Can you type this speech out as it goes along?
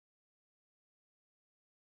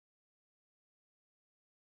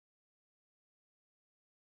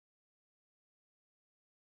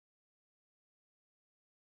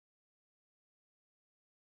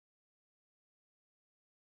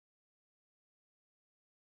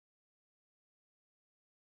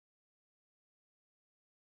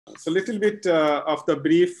So a little bit of the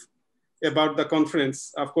brief about the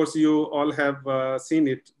conference. Of course, you all have seen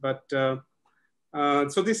it, but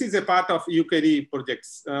so this is a part of UKD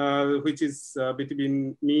projects, which is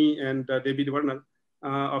between me and David Warner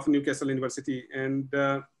of Newcastle University. And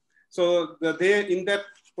in that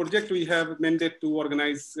project, we have mandated to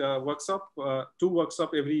organize two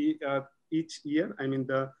workshops each year. I mean,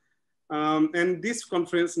 and this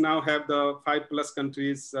conference now have the 5+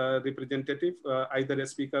 countries representative, either a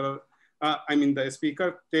speaker, the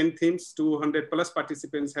speaker, 10 themes, 200+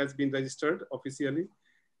 participants has been registered officially.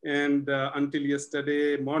 And until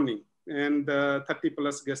yesterday morning, and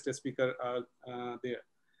 30+ guest speaker are there.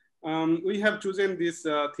 We have chosen these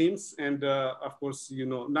themes, and of course, you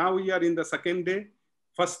know, now we are in the second day.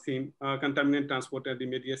 First theme, contaminant transport and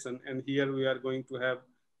remediation, and here we are going to have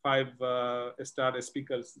 5-star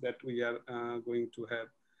speakers that we are going to have.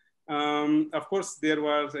 Of course, there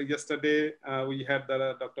was yesterday, we had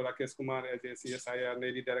Dr. Rakesh Kumar as a CSIR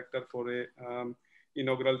Navy director for a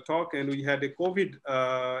inaugural talk, and we had a COVID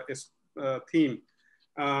theme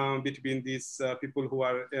between these people who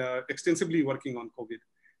are extensively working on COVID.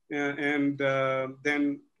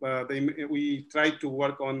 Then we tried to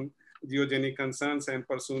work on geogenic concerns, and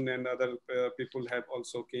Parsoon and other people have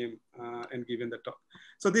also came and given the talk.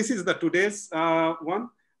 So this is the today's one.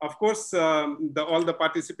 Of course, all the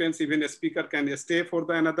participants, even a speaker, can stay for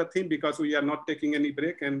another theme because we are not taking any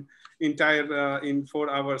break, and in 4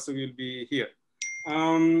 hours we will be here.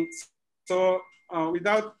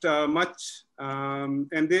 Without much,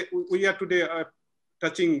 we are today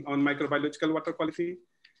touching on microbiological water quality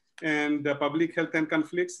and public health and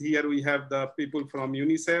conflicts. Here we have the people from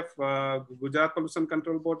UNICEF, Gujarat Pollution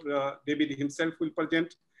Control Board. David himself will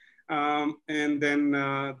present. And then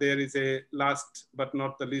there is a last but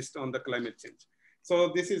not the least on the climate change.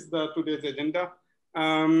 So this is today's agenda.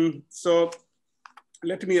 So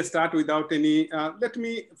let me start without any,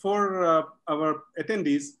 for our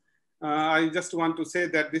attendees, I just want to say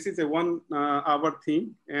that this is a 1 hour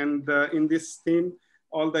theme. And in this theme,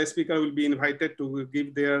 all the speakers will be invited to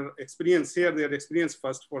give their experience, share their experience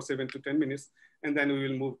first for 7 to 10 minutes, and then we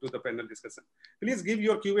will move to the panel discussion. Please give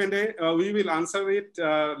your Q&A. We will answer it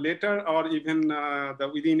later or even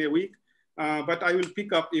within a week, but I will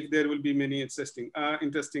pick up if there will be many interesting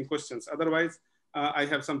questions. Otherwise, I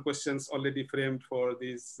have some questions already framed for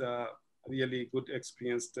these really good,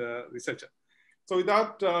 experienced researcher. So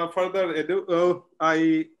without further ado,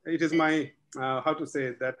 it is my, how to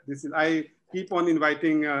say that, I keep on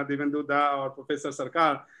inviting Dibyendu or Professor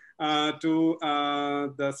Sarkar to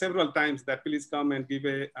the several times that please come and give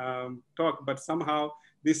a talk, but somehow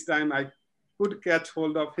this time I could catch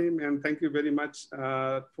hold of him, and thank you very much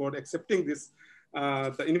for accepting this,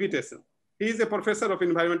 the invitation. He is a professor of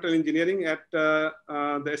environmental engineering at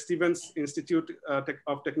the Stevens Institute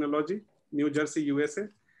of Technology, New Jersey, USA.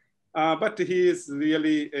 But he is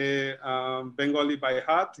really a Bengali by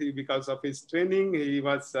heart. Because of his training, he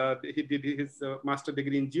did his master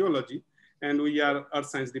degree in geology, and we are Earth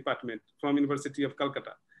Science Department from University of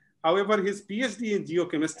Calcutta. However, his PhD in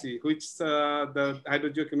geochemistry, which the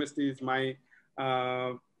hydrogeochemistry is my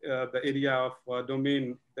the area of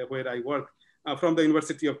domain where I work, from the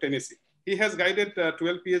University of Tennessee. He has guided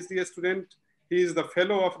 12 PhD students. He is the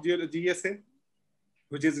fellow of GSA,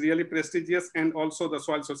 which is really prestigious, and also the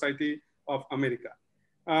Soil Society of America.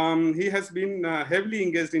 He has been heavily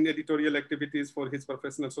engaged in editorial activities for his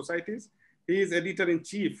professional societies. He is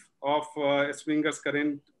editor-in-chief of Springer's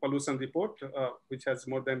current pollution report, which has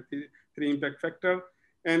more than 3 impact factor.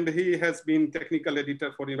 And he has been technical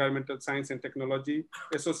editor for environmental science and technology,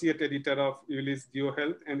 associate editor of Uly's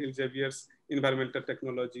GeoHealth and Elsevier's environmental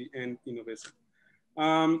technology and innovation.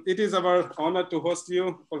 It is our honor to host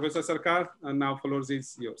you, Professor Sarkar, and now floor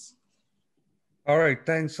is yours. All right,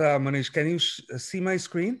 thanks, Manish. Can you see my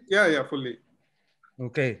screen? Yeah, fully.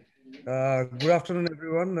 Okay. Good afternoon,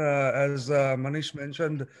 everyone. As Manish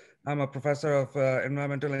mentioned, I'm a professor of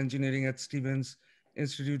environmental engineering at Stevens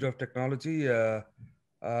Institute of Technology,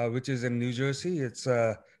 which is in New Jersey. It's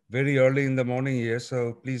very early in the morning here,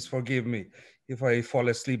 so please forgive me if I fall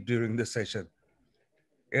asleep during this session.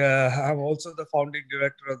 I'm also the founding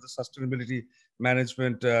director of the Sustainability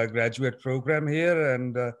Management graduate program here,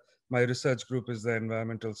 and my research group is the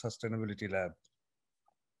Environmental Sustainability Lab.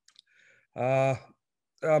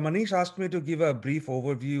 Manish asked me to give a brief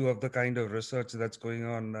overview of the kind of research that's going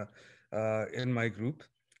on in my group.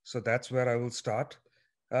 So that's where I will start.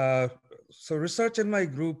 So research in my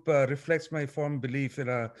group reflects my firm belief in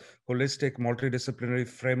a holistic multidisciplinary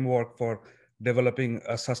framework for developing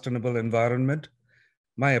a sustainable environment.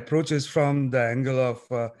 My approach is from the angle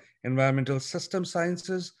of environmental system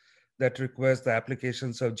sciences, that requires the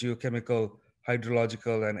applications of geochemical,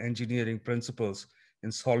 hydrological, and engineering principles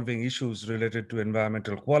in solving issues related to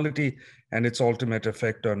environmental quality and its ultimate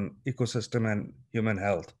effect on ecosystem and human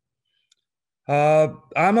health.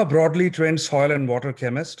 I'm a broadly trained soil and water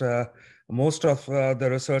chemist. Most of the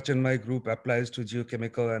research in my group applies to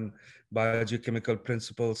geochemical and biogeochemical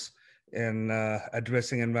principles in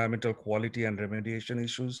addressing environmental quality and remediation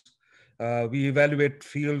issues. We evaluate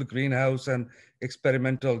field, greenhouse, and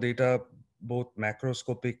experimental data, both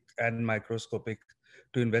macroscopic and microscopic,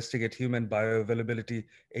 to investigate human bioavailability,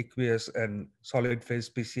 aqueous and solid phase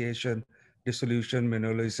speciation, dissolution,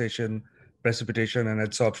 mineralization, precipitation, and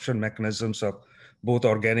adsorption mechanisms of both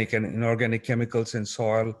organic and inorganic chemicals in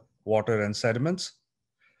soil, water, and sediments.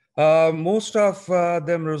 Most of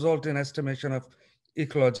them result in estimation of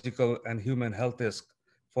ecological and human health risk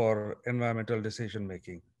for environmental decision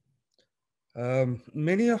making.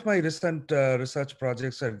 Many of my recent research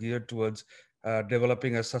projects are geared towards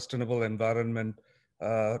developing a sustainable environment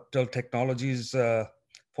technologies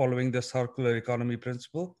following the circular economy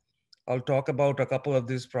principle. I'll talk about a couple of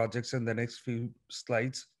these projects in the next few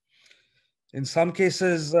slides. In some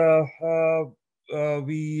cases,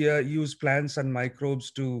 we use plants and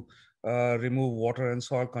microbes to remove water and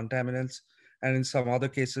soil contaminants. And in some other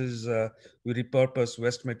cases, we repurpose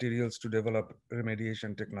waste materials to develop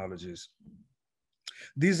remediation technologies.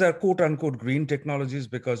 These are quote unquote green technologies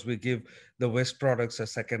because we give the waste products a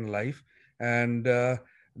second life. And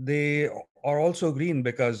they are also green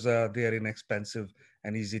because they are inexpensive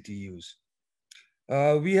and easy to use.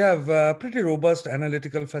 We have pretty robust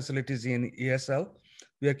analytical facilities in ESL.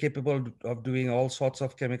 We are capable of doing all sorts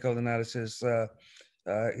of chemical analysis,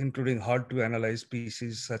 including hard to analyze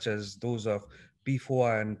species such as those of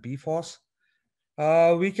PFOA and PFOS.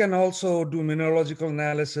 We can also do mineralogical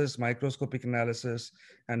analysis, microscopic analysis,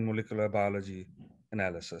 and molecular biology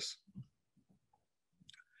analysis.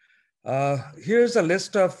 Here's a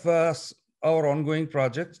list of our ongoing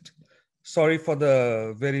projects. Sorry for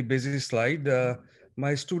the very busy slide.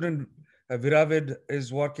 My student Viravid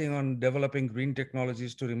is working on developing green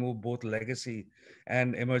technologies to remove both legacy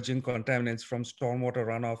and emerging contaminants from stormwater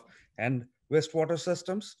runoff and wastewater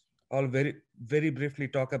systems. I'll very briefly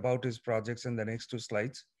talk about his projects in the next two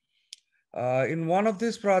slides. In one of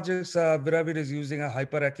these projects, Viravid is using a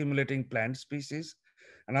hyperaccumulating plant species.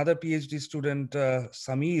 Another PhD student,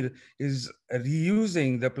 Samir, is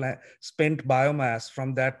reusing the spent biomass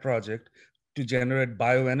from that project to generate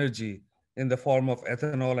bioenergy in the form of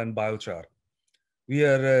ethanol and biochar. We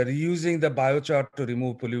are reusing the biochar to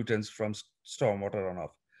remove pollutants from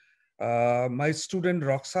stormwater runoff. My student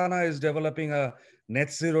Roxana is developing a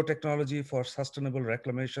net zero technology for sustainable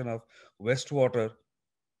reclamation of wastewater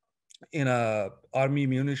in a army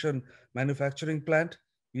munition manufacturing plant.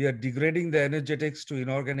 We are degrading the energetics to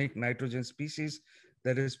inorganic nitrogen species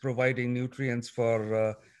that is providing nutrients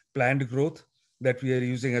for plant growth that we are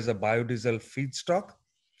using as a biodiesel feedstock.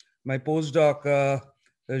 My postdoc,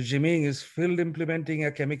 Jiming, is field implementing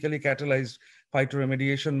a chemically catalyzed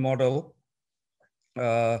phytoremediation model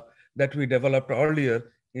that we developed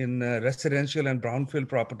earlier in residential and brownfield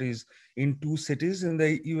properties in two cities in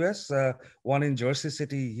the US, one in Jersey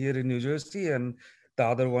City here in New Jersey, and the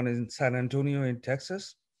other one in San Antonio in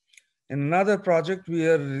Texas. In another project, we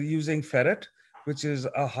are using ferret, which is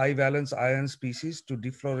a high valence ion species, to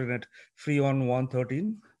defluorinate Freon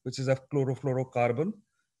 113, which is a chlorofluorocarbon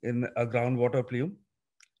in a groundwater plume.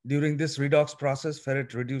 During this redox process,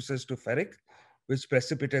 ferret reduces to ferric, which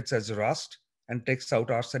precipitates as rust and takes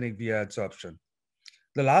out arsenic via adsorption.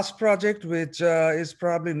 The last project, which is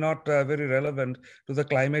probably not very relevant to the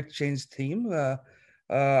climate change theme,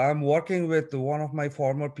 I'm working with one of my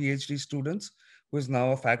former PhD students, who is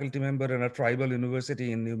now a faculty member in a tribal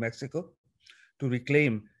university in New Mexico, to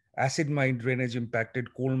reclaim acid mine drainage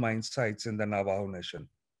impacted coal mine sites in the Navajo Nation.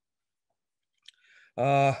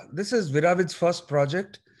 This is Viravid's first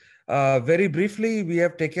project. Very briefly, we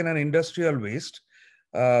have taken an industrial waste,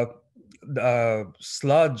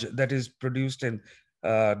 sludge that is produced in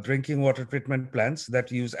drinking water treatment plants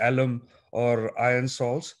that use alum or iron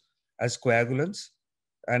salts as coagulants,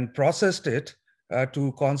 and processed it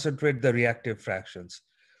to concentrate the reactive fractions.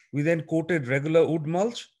 We then coated regular wood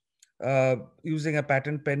mulch using a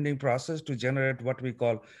patent pending process to generate what we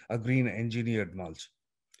call a green engineered mulch.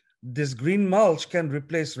 This green mulch can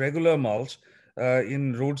replace regular mulch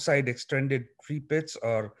in roadside extended tree pits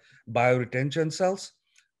or bioretention cells,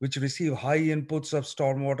 which receive high inputs of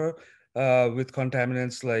stormwater with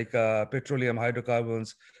contaminants like petroleum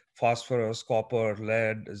hydrocarbons, phosphorus, copper,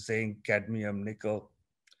 lead, zinc, cadmium, nickel.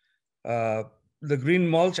 The green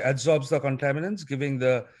mulch absorbs the contaminants, giving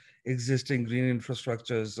the existing green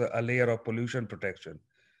infrastructures a layer of pollution protection.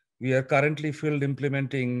 We are currently field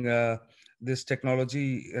implementing this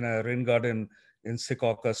technology in a rain garden in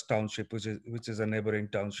Secaucus Township, which is a neighboring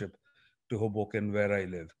township to Hoboken, where I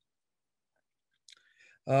live.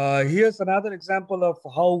 Here's another example of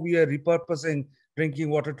how we are repurposing drinking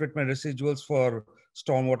water treatment residuals for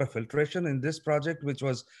stormwater filtration. In this project, which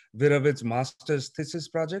was Viravid's master's thesis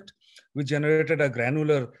project, we generated a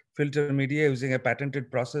granular filter media using a patented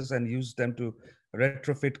process and used them to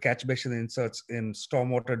retrofit catch basin inserts in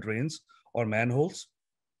stormwater drains or manholes,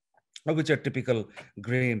 which are typical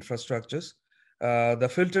gray infrastructures. The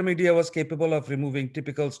filter media was capable of removing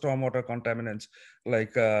typical stormwater contaminants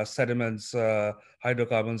like sediments,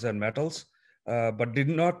 hydrocarbons, and metals, but did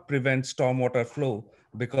not prevent stormwater flow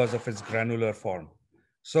because of its granular form.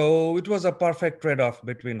 So it was a perfect trade-off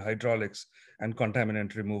between hydraulics and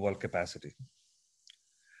contaminant removal capacity.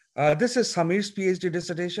 This is Samir's PhD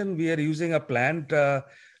dissertation. We are using a plant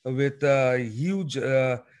with a huge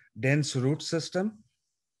dense root system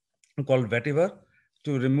called vetiver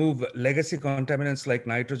to remove legacy contaminants like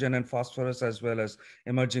nitrogen and phosphorus, as well as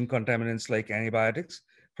emerging contaminants like antibiotics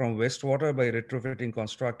from wastewater by retrofitting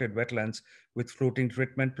constructed wetlands with floating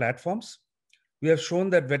treatment platforms. We have shown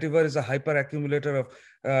that vetiver is a hyperaccumulator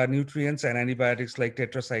of nutrients and antibiotics like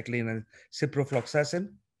tetracycline and ciprofloxacin.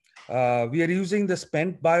 We are using the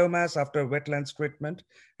spent biomass after wetlands treatment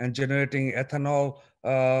and generating ethanol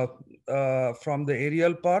from the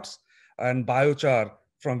aerial parts and biochar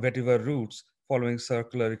from vetiver roots following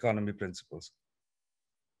circular economy principles.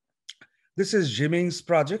 This is Jiming's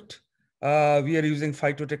project. We are using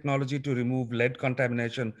phytotechnology to remove lead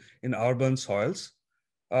contamination in urban soils.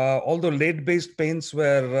 Although lead-based paints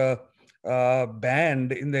were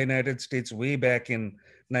banned in the United States way back in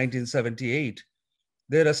 1978,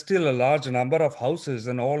 there are still a large number of houses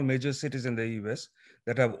in all major cities in the US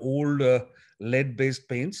that have old lead-based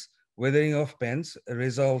paints. Weathering of paints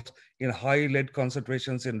result in high lead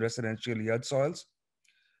concentrations in residential yard soils.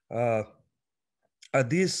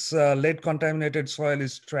 This lead contaminated soil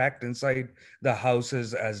is tracked inside the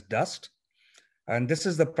houses as dust. And this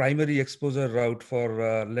is the primary exposure route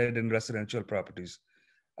for lead in residential properties.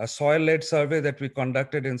 A soil lead survey that we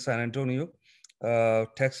conducted in San Antonio,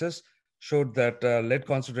 Texas, showed that lead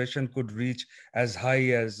concentration could reach as high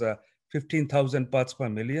as 15,000 parts per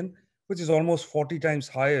million, which is almost 40 times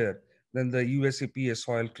higher than the US EPA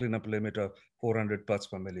soil cleanup limit of 400 parts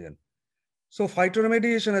per million. So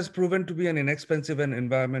phytoremediation has proven to be an inexpensive and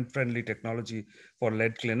environment-friendly technology for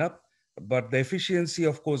lead cleanup, but the efficiency,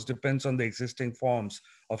 of course, depends on the existing forms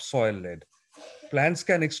of soil lead. Plants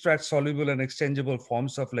can extract soluble and exchangeable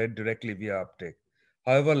forms of lead directly via uptake.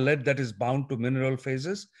 However, lead that is bound to mineral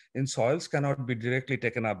phases in soils cannot be directly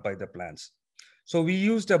taken up by the plants. So we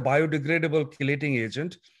used a biodegradable chelating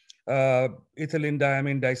agent, ethylene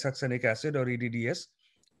diamine disuccinic acid, or EDDS,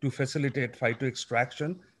 to facilitate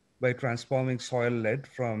phytoextraction by transforming soil lead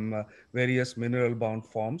from various mineral-bound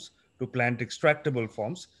forms to plant extractable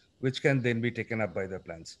forms, which can then be taken up by the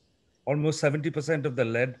plants. Almost 70% of the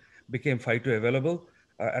lead became phytoavailable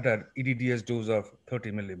at an EDDS dose of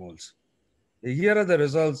 30 millimoles. Here are the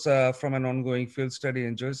results from an ongoing field study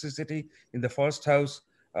in Jersey City. In the first house,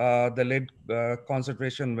 the lead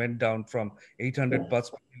concentration went down from 800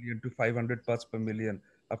 parts per million to 500 parts per million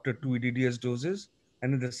after 2 EDDS doses.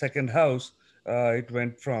 And in the second house, it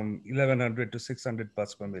went from 1100 to 600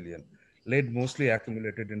 parts per million. Lead mostly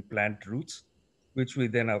accumulated in plant roots, which we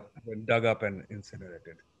then dug up and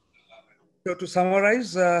incinerated. So to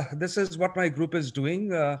summarize, this is what my group is doing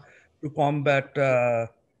to combat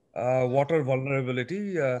water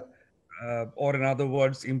vulnerability, or in other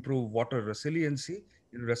words, improve water resiliency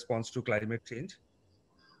in response to climate change.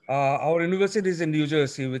 Our university is in New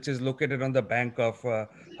Jersey, which is located on the bank of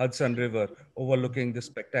Hudson River, overlooking the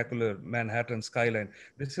spectacular Manhattan skyline.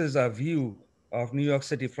 This is a view of New York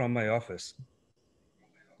City from my office.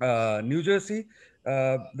 New Jersey,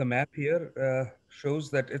 the map here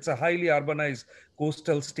shows that it's a highly urbanized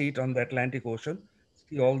coastal state on the Atlantic Ocean.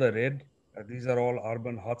 See all the red, these are all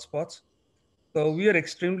urban hotspots. So we are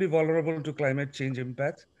extremely vulnerable to climate change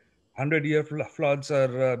impacts. 100-year floods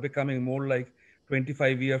are becoming more like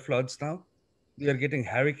 25-year floods now. We are getting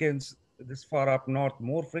hurricanes this far up north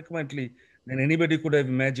more frequently than anybody could have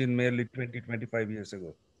imagined merely 20, 25 years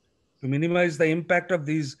ago. To minimize the impact of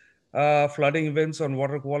these flooding events on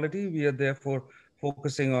water quality, we are therefore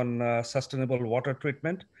focusing on sustainable water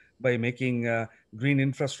treatment by making green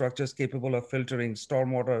infrastructures capable of filtering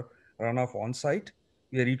stormwater runoff on site.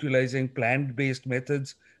 We are utilizing plant-based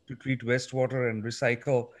methods to treat wastewater and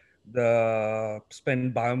recycle the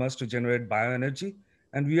spent biomass to generate bioenergy.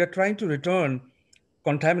 And we are trying to return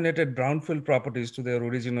contaminated brownfield properties to their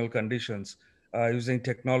original conditions using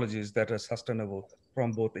technologies that are sustainable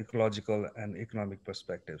from both ecological and economic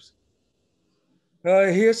perspectives.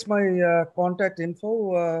 Here's my contact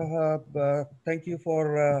info. Thank you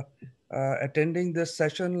for attending this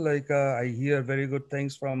session. Like I hear very good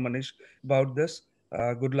things from Manish about this.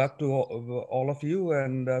 Good luck to all of you,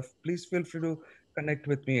 and please feel free to connect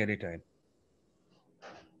with me anytime.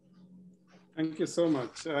 Thank you so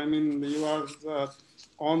much. I mean, you are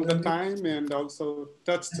on the time and also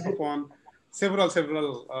touched upon several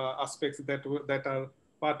aspects that are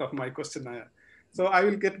part of my questionnaire. So I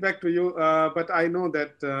will get back to you, but I know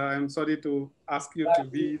that I'm sorry to ask you to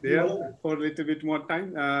be there for a little bit more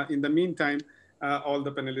time. In the meantime, all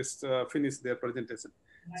the panelists finish their presentation.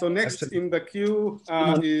 So next in the queue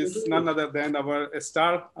is none other than our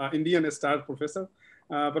star, Indian star professor,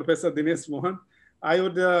 Professor Dinesh Mohan. I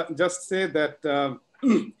would just say that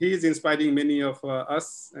he is inspiring many of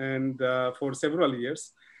us and for several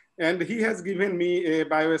years. And he has given me a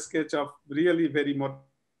bio sketch of really very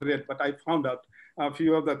moderate, but I found out a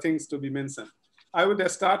few of the things to be mentioned. I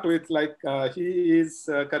would start with like, he is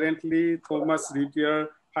currently Thomas Rutier,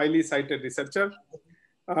 highly cited researcher.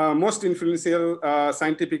 Most influential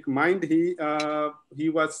scientific mind. He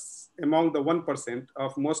was among the 1%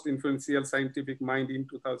 of most influential scientific mind in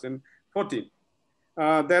 2014.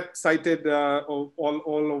 That cited all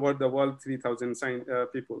over the world 3,000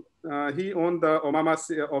 people. He owned the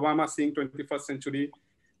Obama Singh 21st Century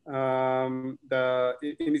the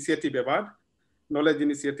Initiative Award, Knowledge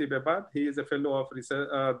Initiative Award. He is a fellow of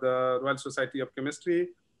the Royal Society of Chemistry.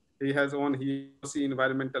 He has won HEOC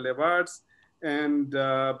environmental awards, and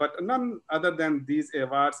but none other than these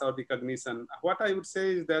awards or recognition. What I would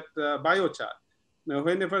say is that biochar. Now,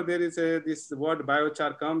 whenever there is this word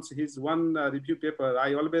biochar comes, his one review paper,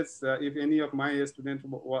 I always, if any of my students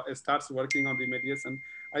starts working on remediation,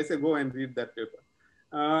 I say, go and read that paper.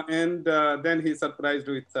 And then he surprised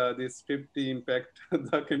with this 50 impact,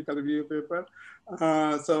 the chemical review paper.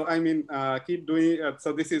 So, I mean, keep doing,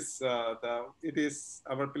 so this is, it is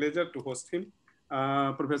our pleasure to host him.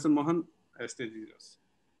 Professor Mohan, stage is yours.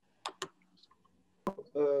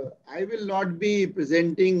 I will not be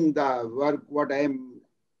presenting the work, what I am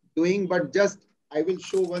doing, but just I will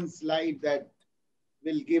show one slide that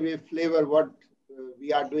will give a flavor what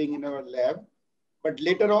we are doing in our lab. But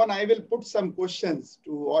later on, I will put some questions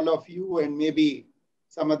to all of you and maybe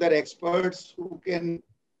some other experts who can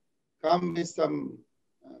come with some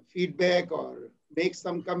feedback or make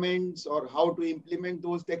some comments or how to implement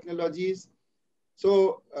those technologies.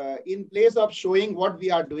 So in place of showing what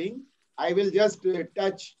we are doing, I will just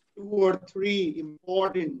touch 2 or 3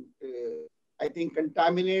 important, I think,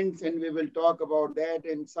 contaminants, and we will talk about that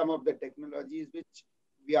and some of the technologies which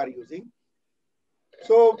we are using.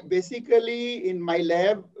 So basically, in my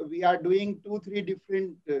lab, we are doing 2-3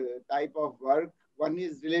 different type of work. One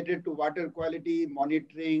is related to water quality,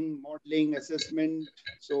 monitoring, modeling, assessment.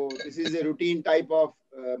 So this is a routine type of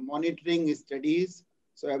monitoring studies.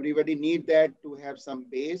 So everybody need that to have some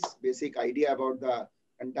basic idea about the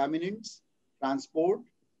contaminants, transport,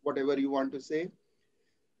 whatever you want to say.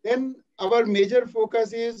 Then our major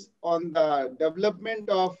focus is on the development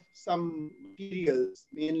of some materials,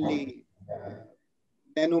 mainly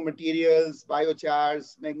nanomaterials,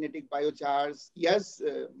 biochars, magnetic biochars. Yes,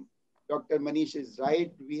 Dr. Manish is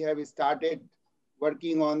right. We have started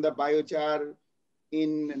working on the biochar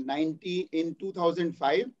in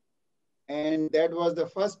 2005. And that was the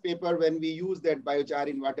first paper when we used that biochar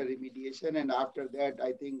in water remediation. And after that,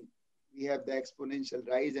 I think we have the exponential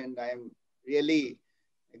rise, and I am really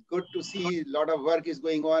good to see a lot of work is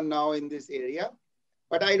going on now in this area.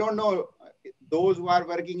 But I don't know, those who are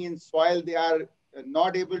working in soil, they are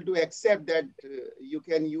not able to accept that you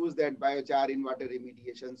can use that biochar in water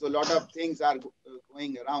remediation. So a lot of things are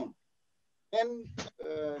going around. Then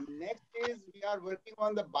next is we are working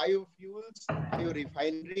on the biofuels,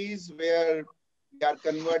 biorefineries, where we are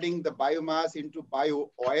converting the biomass into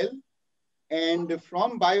bio oil. And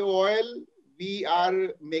from bio oil, we are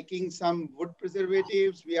making some wood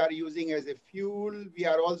preservatives. We are using as a fuel. We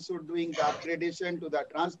are also doing the upgradation to the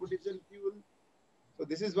transportation fuel. So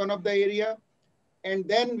this is one of the area. And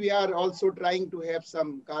then we are also trying to have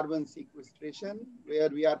some carbon sequestration, where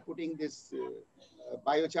we are putting this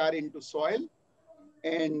biochar into soil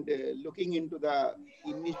and looking into the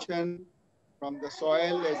emission from the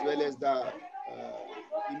soil, as well as the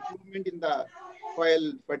improvement in the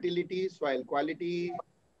soil fertility, soil quality,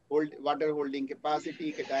 water holding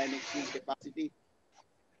capacity, cation exchange capacity.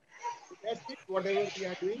 So that's it, whatever we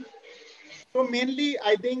are doing. So mainly,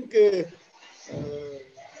 I think we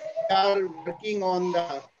are working on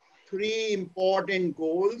the three important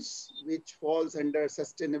goals which falls under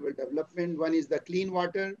sustainable development. One is the clean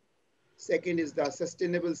water. Second is the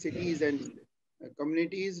sustainable cities and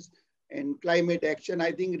communities, and climate action.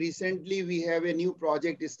 I think recently we have a new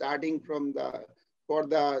project starting for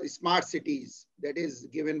the smart cities that is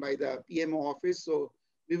given by the PMO office. So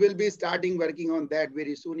we will be starting working on that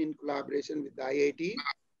very soon in collaboration with the IIT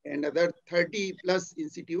and other 30 plus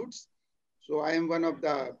institutes. So I am one of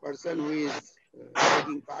the person who is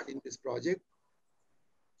taking part in this project.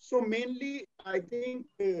 So mainly, I think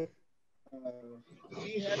we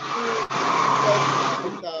have to focus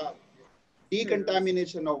on the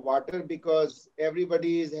decontamination of water, because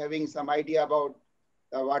everybody is having some idea about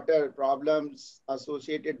the water problems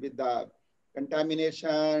associated with the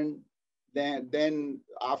contamination. Then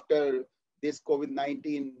after this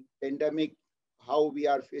COVID-19 pandemic, how we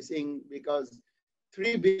are facing, because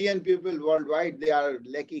 3 billion people worldwide, they are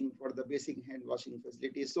lacking for the basic hand washing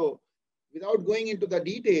facilities. So without going into the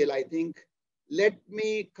detail, I think, let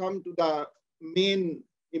me come to the main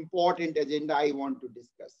important agenda I want to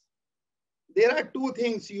discuss. There are two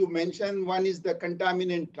things you mentioned. One is the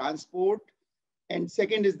contaminant transport, and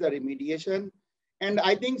second is the remediation. And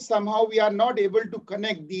I think somehow we are not able to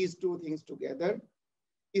connect these two things together.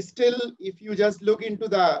 Still, if you just look into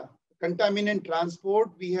the contaminant transport,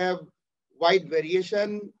 we have wide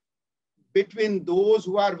variation between those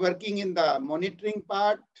who are working in the monitoring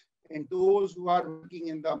part and those who are working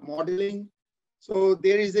in the modeling. So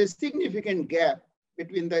there is a significant gap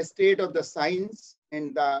between the state of the science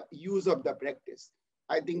and the use of the practice.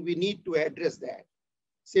 I think we need to address that.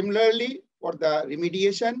 Similarly, for the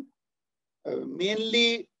remediation,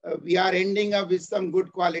 mainly we are ending up with some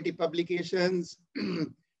good quality publications,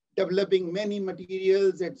 developing many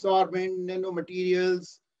materials, adsorbent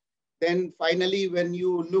nanomaterials. Then finally, when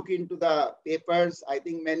you look into the papers, I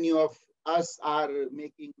think many of us are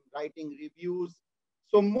writing reviews.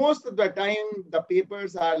 So most of the time, the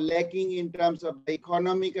papers are lacking in terms of the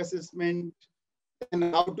economic assessment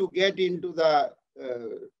and how to get into the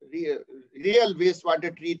real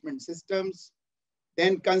wastewater treatment systems.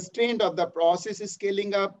 Then constraint of the process is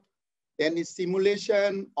scaling up. Then is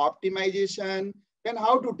simulation, optimization, then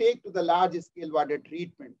how to take to the large scale water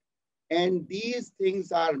treatment. And these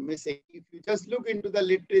things are missing. If you just look into the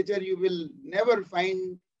literature, you will never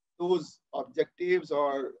find those objectives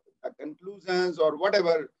or conclusions or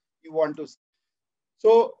whatever you want to say.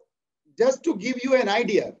 So just to give you an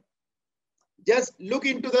idea, just look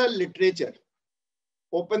into the literature.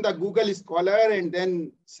 Open the Google Scholar and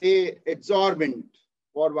then say adsorbent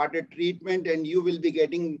for water treatment, and you will be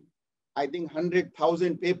getting, I think,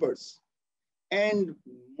 100,000 papers. And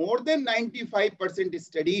more than 95%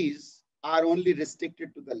 studies are only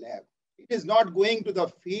restricted to the lab. It is not going to the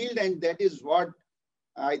field, and that is what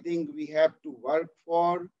I think we have to work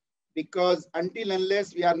for, because until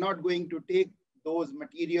unless we are not going to take those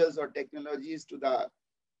materials or technologies to the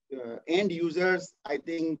end users, I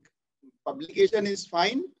think publication is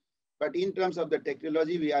fine, but in terms of the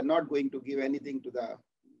technology, we are not going to give anything to the,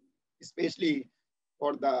 especially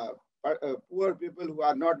for the poor people who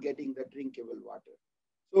are not getting the drinkable water.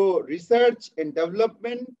 So research and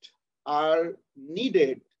development are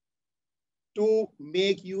needed to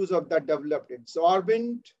make use of the developed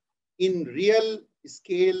adsorbent in real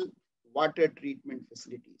scale water treatment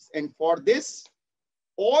facilities. And for this,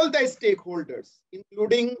 all the stakeholders,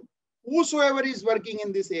 including whosoever is working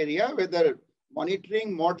in this area, whether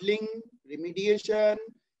monitoring, modeling, remediation,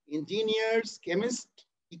 engineers, chemists,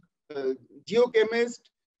 geochemists,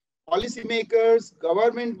 policymakers,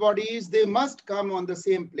 government bodies, they must come on the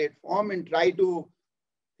same platform and try to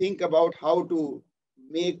think about how to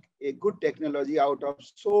make a good technology out of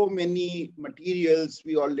so many materials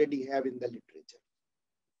we already have in the literature.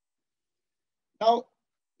 Now,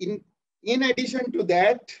 in addition to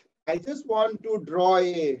that, I just want to draw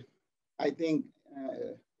a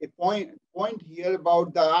point here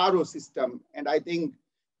about the RO system. And I think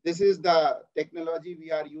this is the technology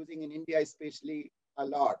we are using in India, especially a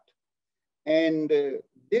lot. And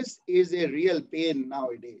this is a real pain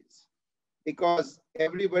nowadays, because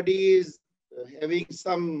everybody is having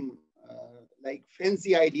some like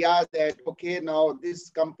fancy ideas that, okay, now this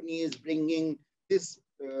company is bringing this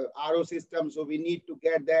RO system, so we need to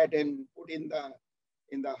get that and put in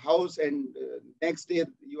the house, and next day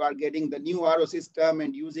you are getting the new RO system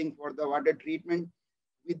and using for the water treatment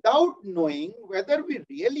without knowing whether we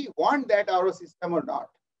really want that RO system or not.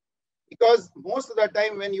 Because most of the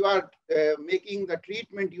time when you are making the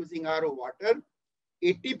treatment using RO water,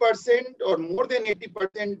 80% or more than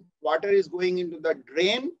 80% water is going into the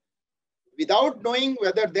drain without knowing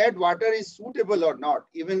whether that water is suitable or not.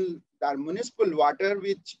 Even the municipal water,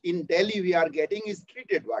 which in Delhi we are getting, is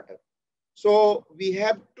treated water. So we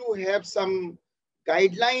have to have some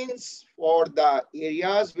guidelines for the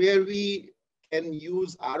areas where we can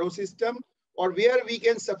use RO system, or where we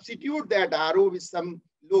can substitute that RO with some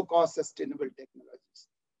low-cost sustainable technologies.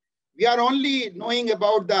 We are only knowing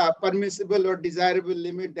about the permissible or desirable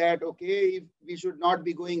limit, that, okay, if we should not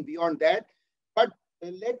be going beyond that. But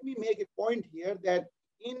let me make a point here that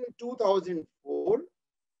in 2004,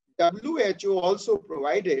 WHO also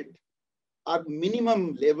provided our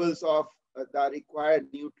minimum levels of the required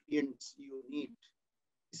nutrients you need.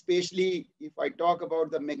 Especially if I talk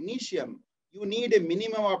about the magnesium, you need a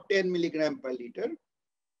minimum of 10 milligram per liter,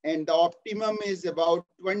 and the optimum is about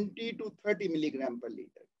 20 to 30 milligram per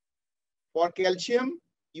liter. For calcium,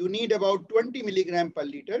 you need about 20 milligram per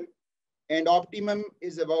liter, and optimum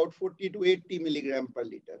is about 40 to 80 milligram per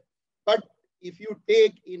liter. But if you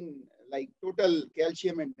take in like total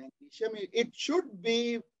calcium and magnesium, it should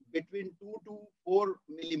be between 2 to 4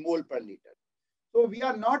 millimole per liter. So we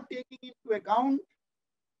are not taking into account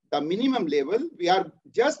the minimum level. We are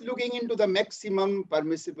just looking into the maximum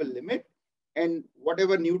permissible limit, and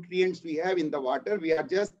whatever nutrients we have in the water, we are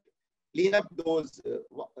just clean up those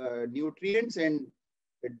nutrients and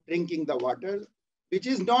drinking the water, which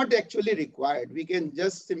is not actually required. We can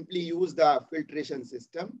just simply use the filtration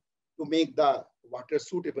system to make the water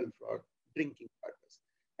suitable for drinking purpose.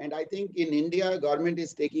 And I think in India, government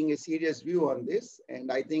is taking a serious view on this,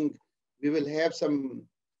 and I think we will have some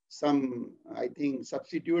I think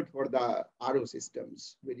substitute for the RO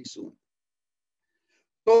systems very soon.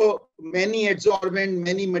 So many adsorbent,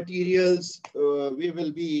 many materials we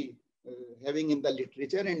will be having in the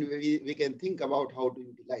literature, and we can think about how to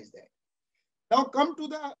utilize that. Now come to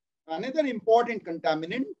the another important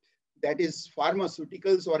contaminant, that is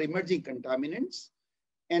pharmaceuticals or emerging contaminants.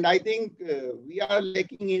 And I think we are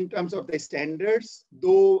lacking in terms of the standards,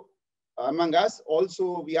 though among us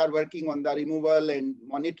also we are working on the removal and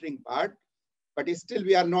monitoring part, but still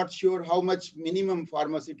we are not sure how much minimum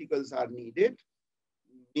pharmaceuticals are needed.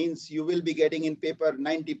 Means you will be getting in paper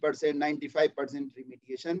 90%, 95%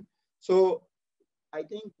 remediation. So I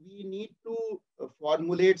think we need to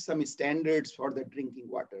formulate some standards for the drinking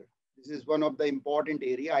water. This is one of the important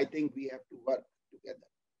area I think we have to work together.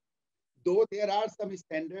 Though there are some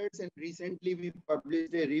standards, and recently we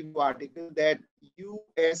published a review article that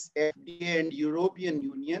US, FDA and European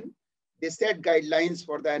Union, they set guidelines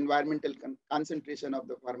for the environmental concentration of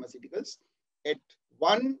the pharmaceuticals at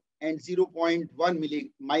 1 and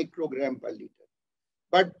 0.1 microgram per liter.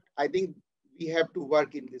 But I think we have to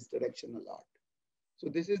work in this direction a lot. So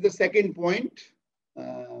this is the second point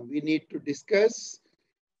we need to discuss.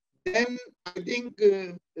 Then I think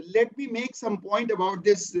let me make some point about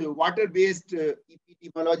this water-based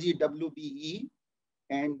epidemiology, WBE,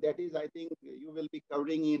 and that is, I think you will be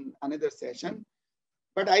covering in another session.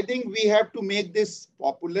 But I think we have to make this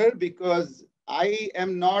popular, because I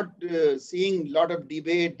am not seeing a lot of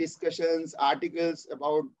debate, discussions, articles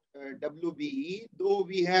about WBE, though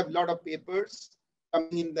we have a lot of papers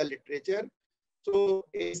coming in the literature. So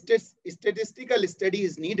a statistical study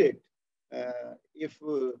is needed if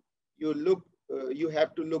you look, you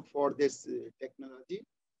have to look for this technology.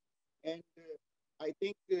 And I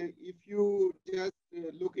think if you just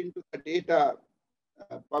look into the data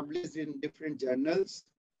published in different journals,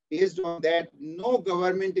 based on that, no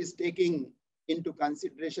government is taking into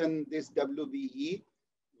consideration this WBE,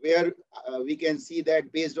 where we can see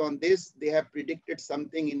that based on this, they have predicted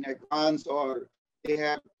something in advance, or they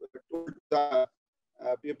have told the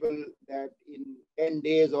people that in 10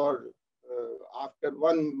 days or after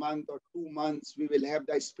 1 month or 2 months, we will have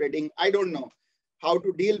the spreading. I don't know how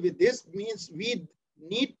to deal with this. Means we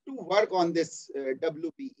need to work on this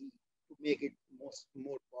WBE to make it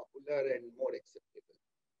more popular and more acceptable.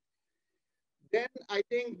 Then I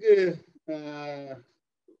think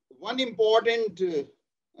one important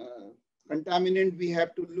contaminant we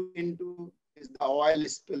have to look into is the oil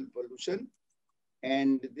spill pollution.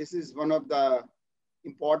 And this is one of the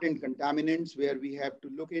important contaminants where we have to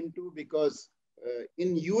look into, because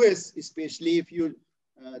in US, especially if you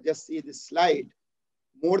just see this slide,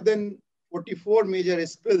 more than 44 major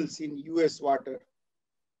spills in US water,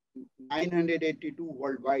 982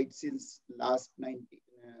 worldwide since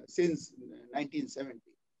since 1970.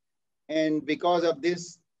 And because of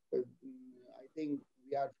this, I think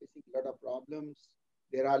we are facing a lot of problems.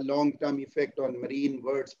 There are long-term effects on marine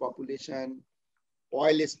birds population.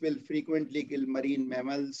 Oil spill frequently kill marine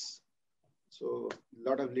mammals. So a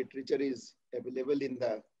lot of literature is available in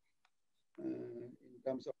the in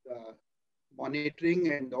terms of the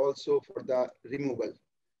monitoring and also for the removal.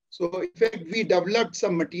 So in fact, we developed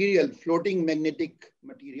some material, floating magnetic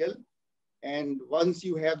material. And once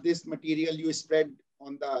you have this material, you spread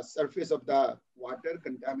on the surface of the water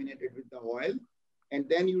contaminated with the oil. And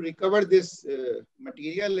then you recover this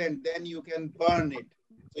material and then you can burn it.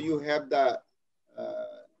 So you have the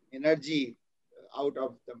energy out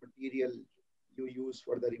of the material you use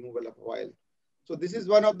for the removal of oil. So this is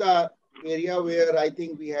one of the area where I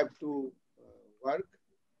think we have to work.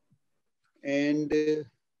 And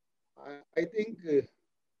I think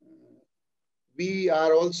we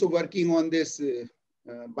are also working on this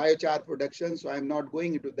biochar production. So I'm not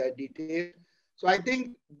going into that detail. So I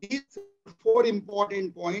think these 4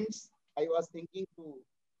 important points I was thinking to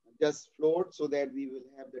just float so that we will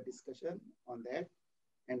have the discussion on that.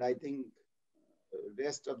 And I think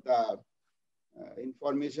rest of the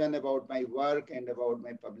information about my work and about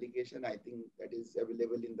my publication, I think that is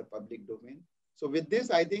available in the public domain. So with this,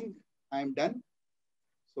 I think I'm done.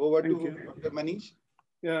 So over to Dr. Manish.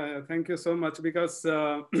 Yeah, thank you so much, because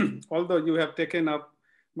although you have taken up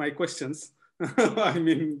my questions, I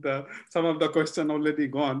mean, some of the question already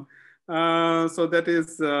gone. So that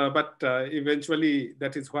is, but eventually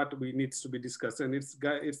that is what we needs to be discussed. And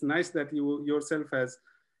it's nice that you yourself has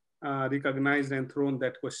recognized and thrown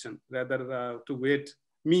that question rather to wait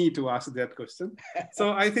me to ask that question.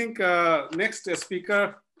 So I think next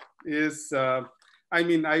speaker is, I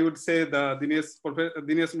mean, I would say the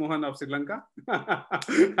Dinesh Mohan of Sri Lanka,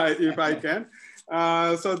 if I can.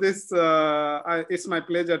 So this, it's my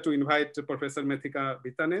pleasure to invite Professor Meththika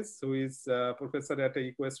Vithanage, who is professor at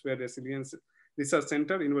the Ecosphere Resilience Research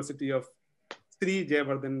Center, University of Sri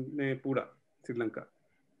Jayewardenepura, Sri Lanka.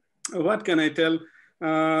 What can I tell?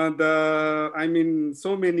 I mean,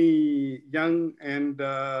 so many young and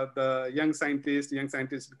the young scientist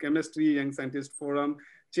chemistry, young scientist forum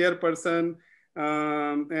chairperson.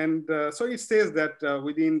 So it says that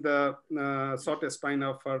within the short span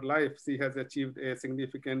of her life, she has achieved a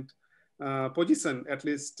significant position, at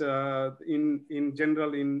least in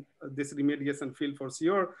general in this remediation field for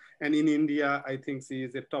sure. And in India, I think she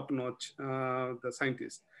is a top-notch the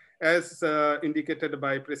scientist. As indicated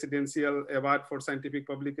by Presidential Award for Scientific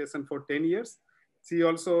Publication for 10 years. She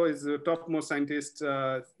also is a topmost scientist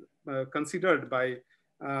considered by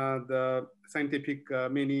the scientific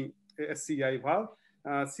many SCI valve.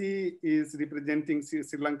 She is representing Sri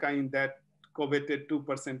Lanka in that coveted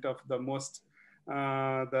 2% of the most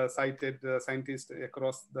the cited scientists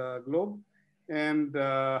across the globe. And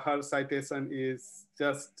her citation is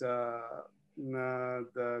just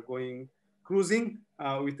cruising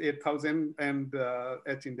with 8,000 and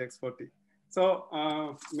H index 40. So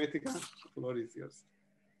Meththika, the floor is yours.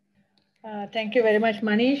 Thank you very much,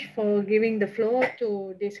 Manish, for giving the floor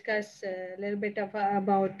to discuss a little bit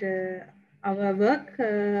about our work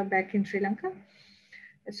back in Sri Lanka.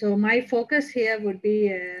 So my focus here would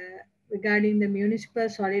be regarding the municipal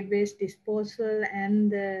solid waste disposal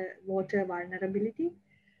and the water vulnerability.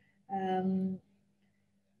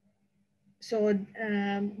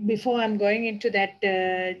 Before I'm going into that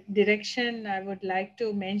direction, I would like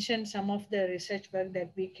to mention some of the research work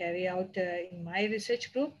that we carry out in my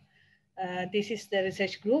research group. This is the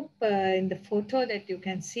research group in the photo that you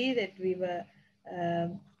can see that we were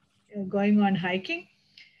going on hiking.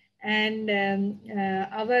 And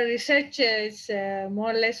our research is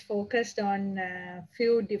more or less focused on a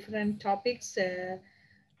few different topics.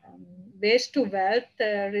 Waste to wealth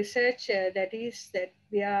research, that is that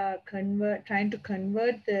we are trying to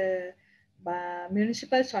convert the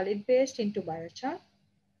municipal solid waste into biochar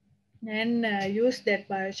and use that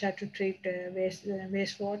biochar to treat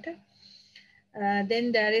wastewater.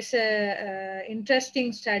 Then there is a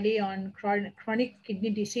interesting study on chronic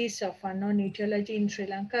kidney disease of unknown etiology in Sri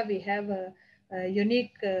Lanka. We have a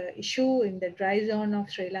unique issue in the dry zone of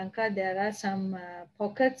Sri Lanka. There are some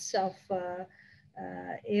pockets of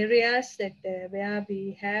areas that where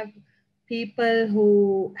we have people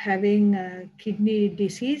who having kidney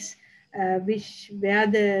disease, where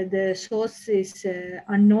the source is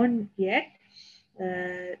unknown yet.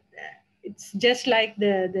 It's just like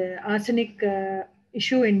the arsenic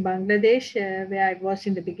issue in Bangladesh, where I was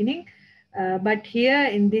in the beginning. But here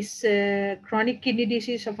in this chronic kidney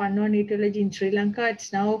disease of unknown etiology in Sri Lanka,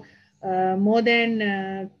 it's now more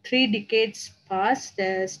than 3 decades past.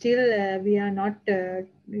 Still, we are not,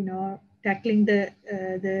 tackling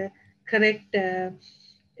the correct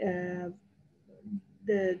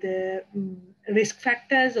the risk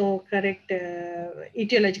factors or correct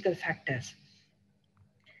etiological factors.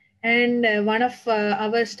 And one of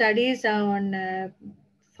our studies are on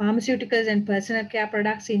pharmaceuticals and personal care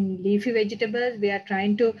products in leafy vegetables. We are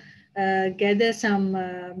trying to gather some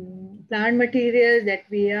plant materials that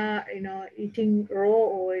we are, eating raw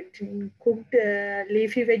or eating cooked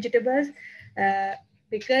leafy vegetables,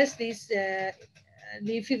 because these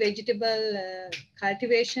leafy vegetable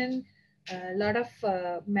cultivation, a lot of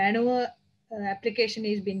manual application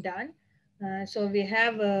is being done. So we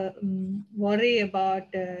have a worry about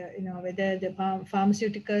whether the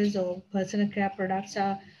pharmaceuticals or personal care products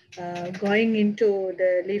are going into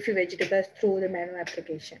the leafy vegetables through the manual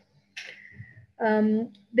application.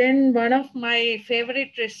 Then one of my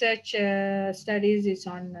favorite research studies is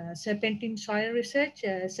on serpentine soil research.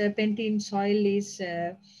 Serpentine soil is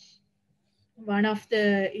one of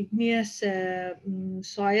the igneous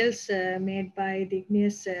soils made by the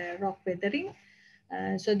igneous rock weathering.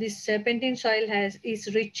 So this serpentine soil is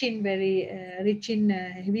rich in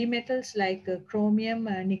heavy metals like chromium,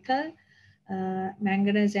 nickel,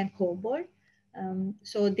 manganese, and cobalt.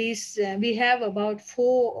 So these we have about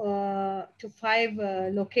 4 to 5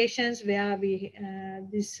 locations where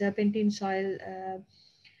this serpentine soil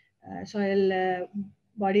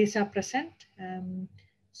bodies are present.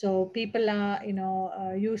 So people are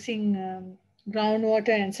using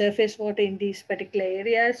groundwater and surface water in these particular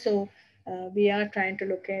areas. So we are trying to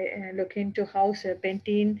look into how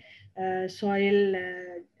serpentine soil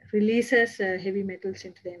releases heavy metals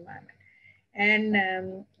into the environment.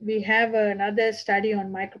 And we have another study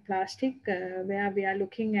on microplastic where we are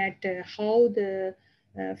looking at how the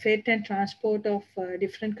freight and transport of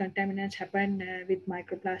different contaminants happen with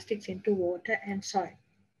microplastics into water and soil.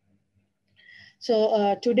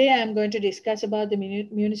 So today I'm going to discuss about the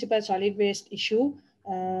municipal solid waste issue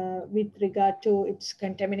with regard to its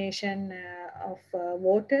contamination of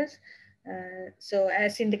waters. So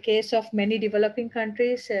as in the case of many developing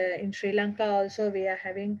countries, in Sri Lanka also we are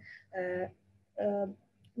having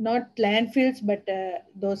not landfills, but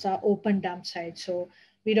those are open dump sites. So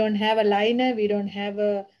we don't have a liner, we don't have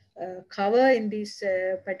a cover in these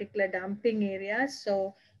particular dumping areas.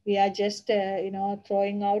 So we are just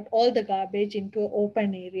throwing out all the garbage into an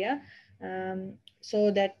open area, so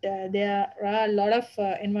that there are a lot of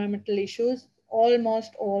environmental issues.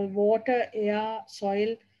 Almost all water, air,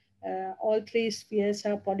 soil, all 3 spheres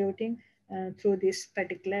are polluting through this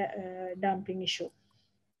particular dumping issue.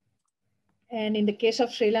 And in the case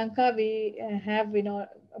of Sri Lanka, we have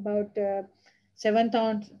about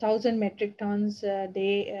 7,000 metric tons a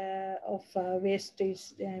day of waste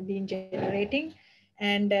is being generating,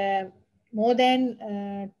 and more than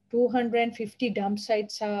 250 dump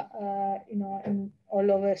sites are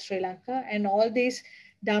all over Sri Lanka. And all these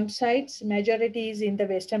dump sites, majority is in the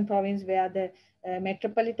western province where the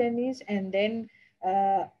metropolitan is, and then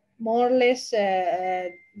more or less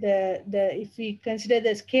if we consider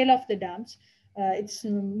the scale of the dumps, it's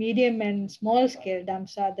medium and small scale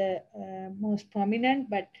dumps are the most prominent,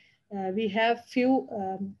 but we have few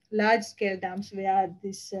large scale dumps where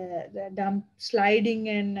this the dump sliding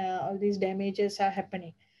and all these damages are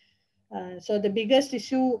happening. So the biggest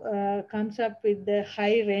issue comes up with the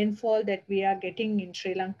high rainfall that we are getting in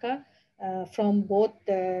Sri Lanka from both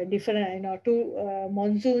different, 2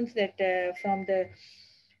 monsoons that from the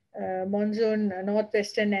monsoon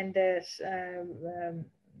northwestern and the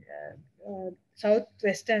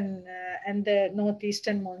southwestern and the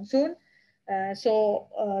northeastern monsoon. When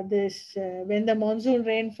the monsoon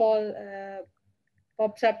rainfall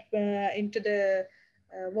pops up into the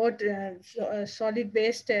solid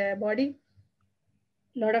waste body,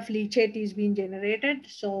 a lot of leachate is being generated.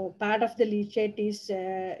 So part of the leachate is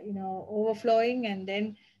overflowing, and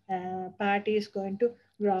then part is going to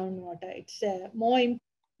groundwater. It's more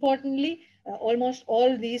importantly, almost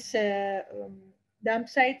all these dump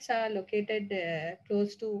sites are located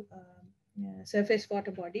close to surface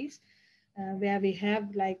water bodies, where we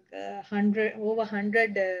have like over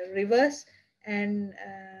 100 rivers, and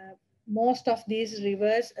most of these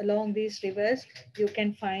rivers, along these rivers, you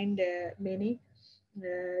can find many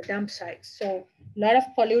dump sites. So a lot of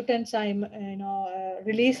pollutants are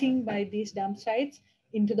releasing by these dump sites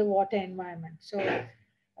into the water environment. So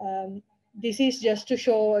this is just to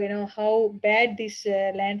show how bad this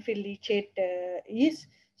landfill leachate is.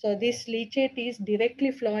 So this leachate is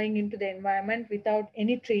directly flowing into the environment without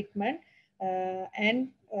any treatment, and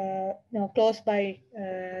close by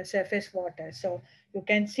surface water. So you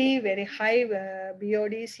can see very high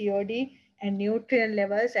BOD, COD, and nutrient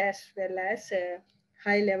levels, as well as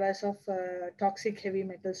high levels of toxic heavy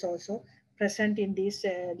metals also present in this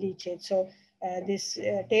leachate. So this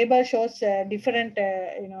table shows different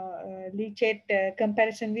leachate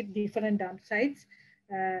comparison with different dump sites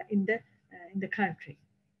in the country.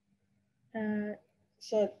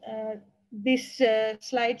 This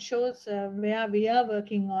slide shows where we are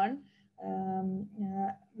working on.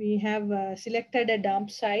 We have selected a dump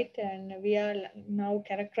site, and we are now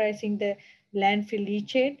characterizing the landfill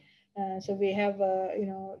leachate. So we have,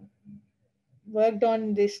 worked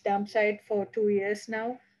on this dump site for 2 years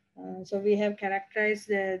now. So we have characterized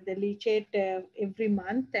the leachate every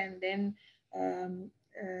month, and then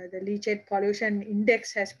the leachate pollution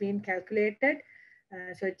index has been calculated.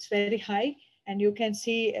 So it's very high, and you can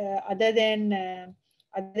see other than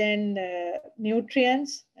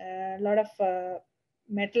nutrients, a lot of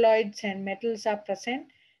metalloids and metals are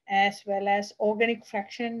present, as well as organic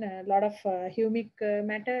fraction, a lot of humic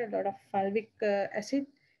matter, a lot of fulvic acid,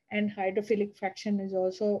 and hydrophilic fraction is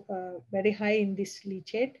also very high in this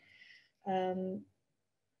leachate. Um,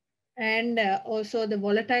 and also the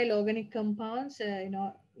volatile organic compounds,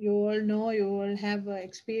 you all know, you all have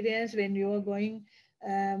experience when you are going,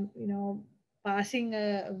 passing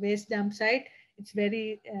a waste dump site. It's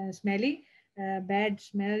very smelly. Bad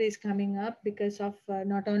smell is coming up because of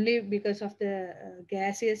not only because of the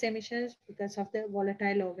gaseous emissions, because of the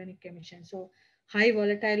volatile organic emissions. So high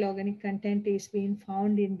volatile organic content is being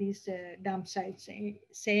found in these dump sites.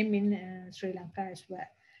 Same in Sri Lanka as well.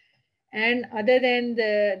 And other than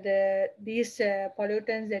these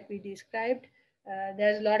pollutants that we described,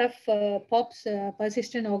 there's a lot of POPs,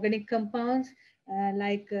 persistent organic compounds,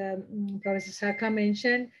 like Professor Sarkar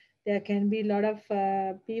mentioned. There can be a lot of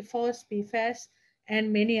PFOS, PFAS,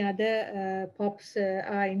 and many other POPs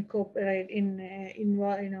are incorporated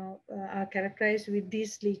are characterized with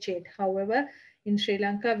this leachate. However, in Sri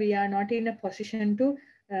Lanka, we are not in a position to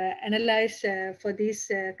analyze for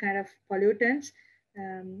these kind of pollutants.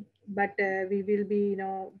 But we will be,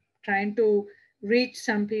 trying to reach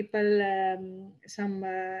some people, some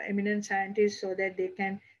eminent scientists, so that they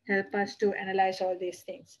can help us to analyze all these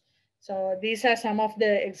things. So these are some of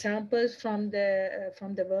the examples from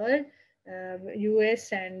the world,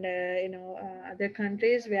 US and other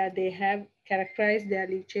countries where they have characterized their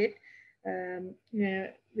leachate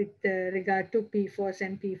with regard to PFOS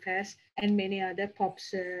and PFAS and many other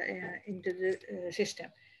POPs into the system.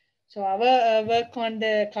 So our work on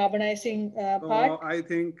the carbonizing part. I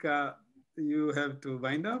think you have to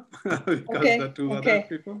wind up because okay, the two okay. other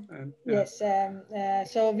people. And, yes.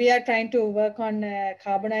 So we are trying to work on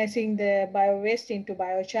carbonizing the bio-waste into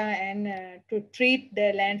biochar and to treat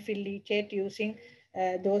the landfill leachate using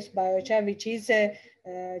those biochar, which is a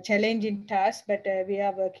challenging task, but we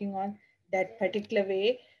are working on that particular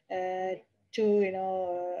way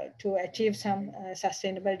to achieve some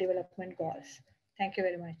sustainable development goals. Thank you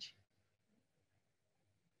very much.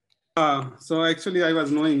 So actually, I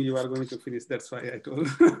was knowing you are going to finish. That's why I told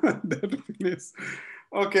that to finish.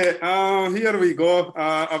 Okay, here we go.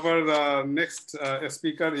 Our next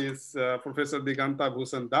speaker is Professor Diganta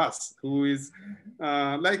Bhusan Das, who is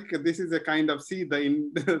like, this is a kind of, see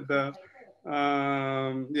the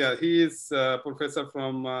yeah, he is professor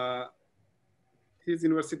from his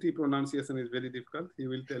university pronunciation is very difficult. He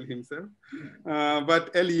will tell himself,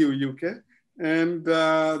 but Loughborough. And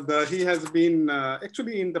he has been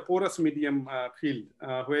actually in the porous medium field,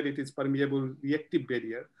 where it is permeable reactive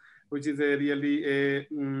barrier, which is a really a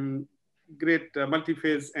great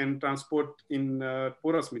multi-phase and transport in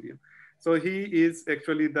porous medium. So he is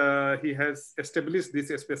actually he has established this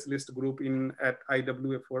specialist group at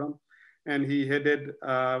IWA Forum, and he headed,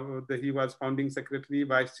 he was founding secretary,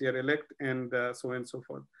 vice chair elect, and so on and so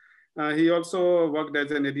forth. He also worked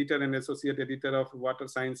as an editor and associate editor of Water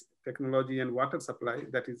Science, Technology and Water Supply,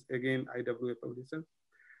 that is again IWA publisher.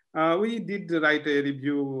 We did write a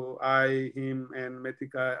review, him and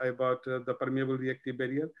Meththika, about the permeable reactive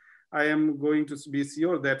barrier. I am going to be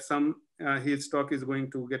sure that his talk is going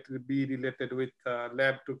to be related with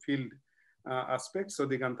lab to field aspects. So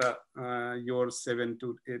Diganta, your 7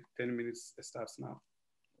 to 10 minutes starts now.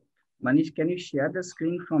 Manish, can you share the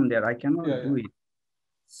screen from there? I cannot do it.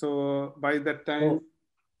 So by that time,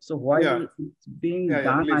 so while it's being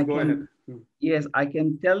done, please go ahead. Yes, I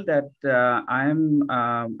can tell that I'm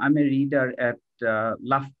a reader at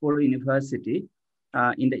Loughborough University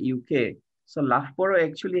in the UK. So Loughborough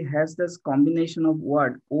actually has this combination of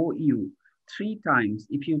word OU 3 times.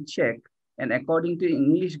 If you check, and according to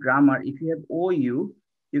English grammar, if you have OU,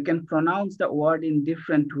 you can pronounce the word in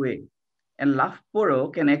different way. And Loughborough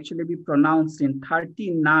can actually be pronounced in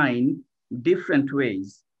 39 different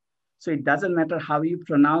ways. So it doesn't matter how you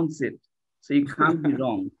pronounce it. So you can't be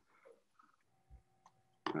wrong.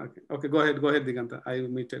 Okay, go ahead, Diganta. I will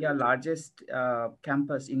meet it. Yeah, largest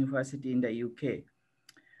campus university in the UK.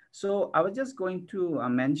 So I was just going to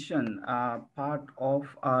mention part of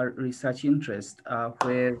our research interest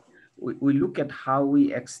where we look at how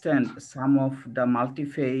we extend some of the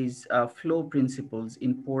multi-phase flow principles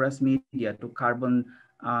in porous media to carbon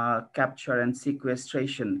capture and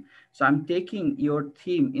sequestration. So I'm taking your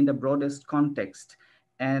theme in the broadest context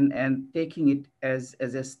and taking it as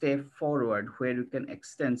a step forward where we can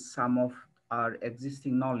extend some of our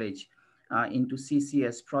existing knowledge into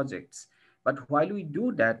CCS projects. But while we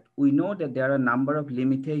do that, we know that there are a number of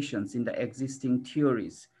limitations in the existing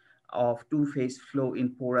theories of two-phase flow in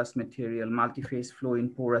porous material, multi-phase flow in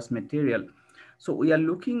porous material. So we are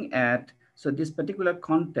looking at, so this particular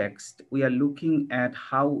context, we are looking at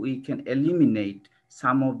how we can eliminate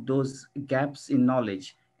some of those gaps in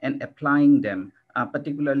knowledge and applying them,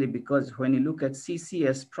 particularly because when you look at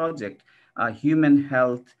CCS project, human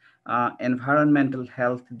health, environmental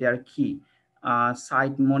health, they are key.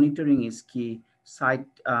 Site monitoring is key. Site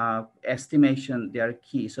estimation, they are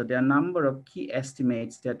key. So there are a number of key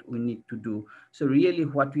estimates that we need to do. So really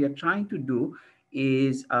what we are trying to do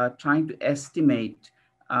is trying to estimate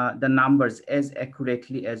the numbers as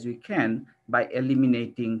accurately as we can by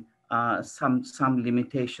eliminating some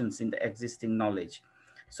limitations in the existing knowledge.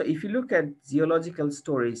 So if you look at geological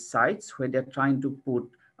storage sites where they're trying to put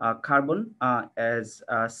carbon as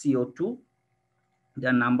CO2, there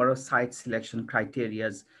are a number of site selection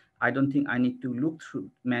criteria. I don't think I need to look through,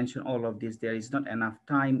 mention all of this. There is not enough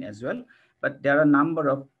time as well, but there are a number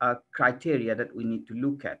of criteria that we need to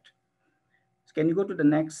look at. So can you go to the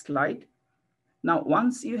next slide? Now,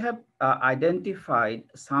 once you have identified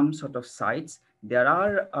some sort of sites, there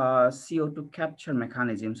are CO2 capture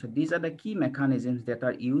mechanisms. So these are the key mechanisms that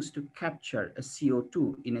are used to capture a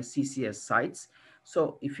CO2 in a CCS sites.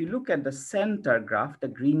 So if you look at the center graph, the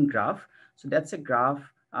green graph, so that's a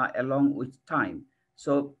graph along with time.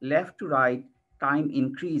 So left to right, time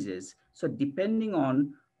increases. So depending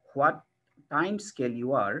on what time scale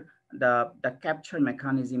you are, the capture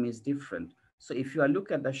mechanism is different. So if you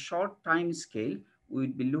look at the short time scale,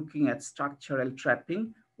 we'd be looking at structural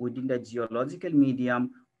trapping within the geological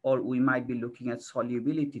medium, or we might be looking at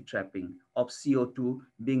solubility trapping of CO2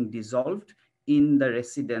 being dissolved in the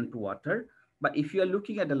resident water. But if you are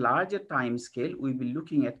looking at a larger time scale, we'll be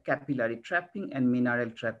looking at capillary trapping and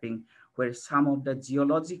mineral trapping, where some of the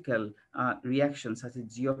geological reactions, such as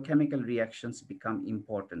geochemical reactions, become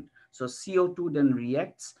important. So CO2 then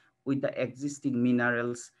reacts with the existing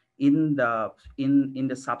minerals in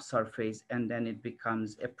the subsurface, and then it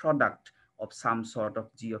becomes a product of some sort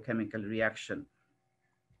of geochemical reaction.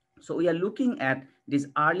 So we are looking at these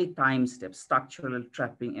early time steps, structural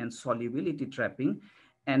trapping and solubility trapping,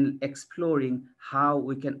 and exploring how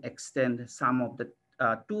we can extend some of the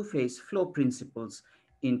two-phase flow principles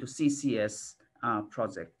into CCS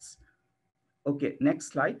projects. Okay,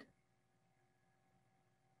 next slide.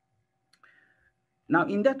 Now,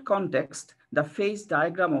 in that context, the phase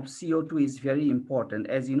diagram of CO2 is very important.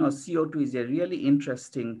 As you know, CO2 is a really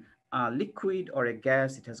interesting liquid or a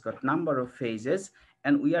gas. It has got a number of phases,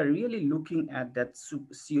 and we are really looking at that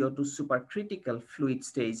CO2 supercritical fluid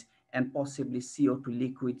stage and possibly CO2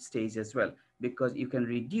 liquid stage as well, because you can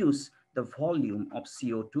reduce the volume of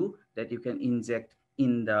CO2 that you can inject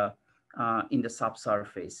in the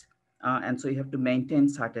subsurface. And so you have to maintain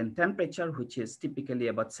certain temperature, which is typically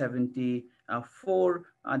about 74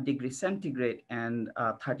 degrees centigrade and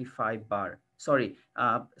 35 bar. Sorry,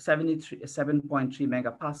 7.3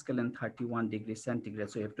 megapascal and 31 degrees centigrade.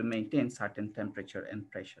 So you have to maintain certain temperature and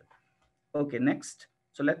pressure. Okay, next.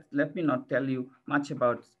 So let me not tell you much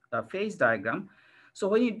about the phase diagram. So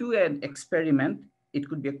when you do an experiment, it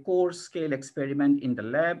could be a core scale experiment in the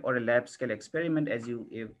lab or a lab scale experiment, as you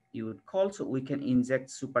would call. So we can inject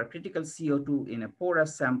supercritical CO2 in a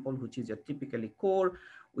porous sample, which is a typically core.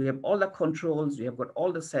 We have all the controls, we have got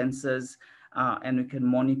all the sensors, and we can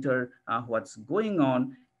monitor what's going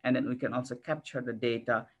on. And then we can also capture the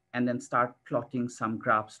data and then start plotting some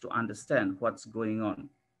graphs to understand what's going on.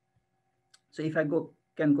 So if I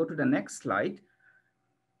can go to the next slide.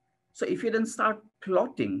 So if you then start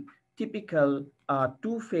plotting typical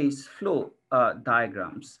two-phase flow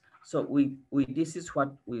diagrams. So this is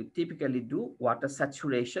what we typically do: water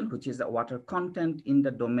saturation, which is the water content in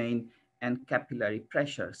the domain, and capillary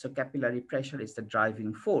pressure. So capillary pressure is the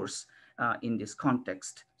driving force in this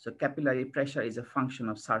context. So capillary pressure is a function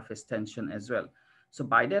of surface tension as well. So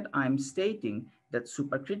by that, I'm stating that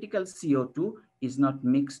supercritical CO2 is not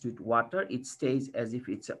mixed with water. It stays as if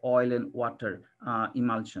it's an oil and water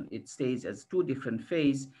emulsion. It stays as two different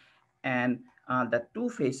phases, and the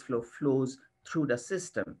two-phase flow flows through the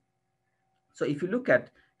system. So if you look at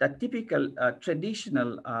the typical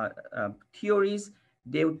traditional theories,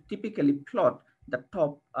 they would typically plot the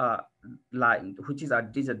top line, which is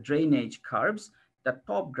these are drainage curves. the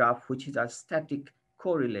top graph, which is a static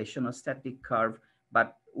correlation or static curve,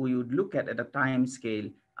 but we would look at a time scale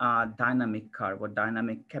dynamic curve or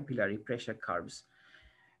dynamic capillary pressure curves.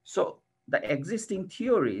 So the existing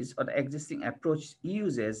theories or the existing approach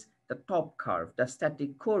uses the top curve, the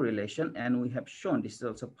static correlation, and we have shown, this is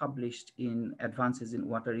also published in Advances in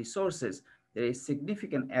Water Resources, there is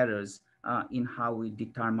significant errors in how we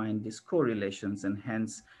determine these correlations, and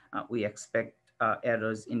hence we expect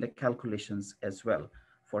errors in the calculations as well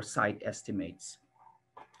for site estimates.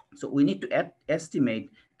 So we need to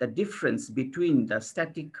estimate the difference between the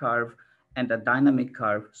static curve and the dynamic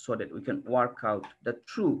curve so that we can work out the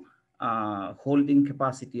true holding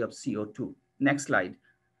capacity of CO2. Next slide.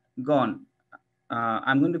 Gone.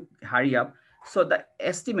 I'm going to hurry up. So the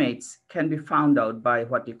estimates can be found out by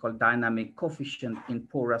what we call dynamic coefficient in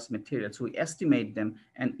porous materials. So we estimate them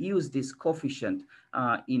and use this coefficient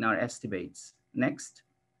in our estimates. Next.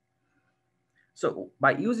 So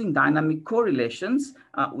by using dynamic correlations,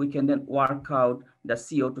 we can then work out the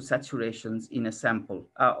CO2 saturations in a sample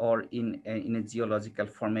or in a geological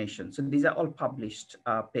formation. So these are all published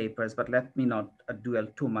papers, but let me not dwell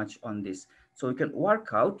too much on this. So we can work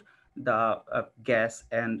out the gas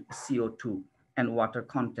and CO2 and water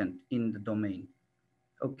content in the domain.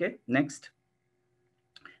 Okay, next.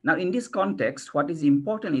 Now in this context, what is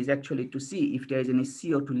important is actually to see if there is any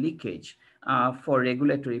CO2 leakage for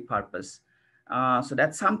regulatory purpose. So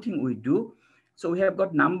that's something we do. So we have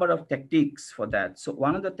got a number of techniques for that. So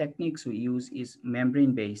one of the techniques we use is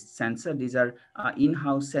membrane-based sensor. These are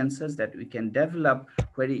in-house sensors that we can develop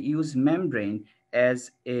where we use membrane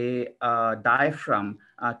as a diaphragm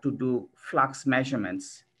to do flux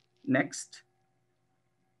measurements. Next.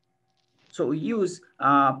 So we use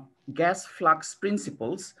gas flux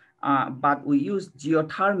principles, but we use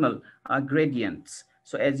geothermal gradients.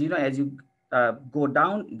 So as you know, as you go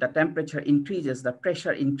down, the temperature increases, the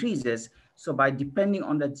pressure increases. So by depending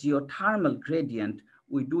on the geothermal gradient,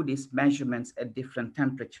 we do these measurements at different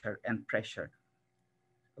temperature and pressure.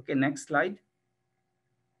 Okay, next slide.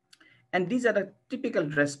 And these are the typical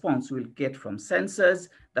response we'll get from sensors.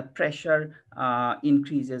 The pressure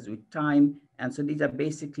increases with time. And so these are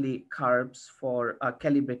basically curves for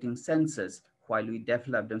calibrating sensors while we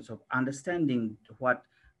develop them. So understanding what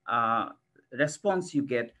response you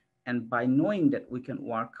get, and by knowing that we can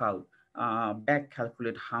work out, back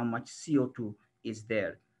calculate how much CO2 is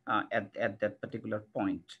there at that particular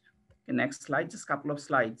point. Okay, next slide, just a couple of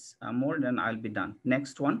slides more, then I'll be done.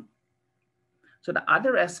 Next one. So the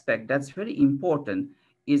other aspect that's very important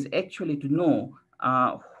is actually to know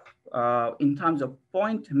in terms of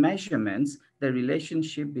point measurements, the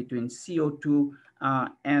relationship between CO2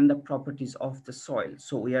 and the properties of the soil.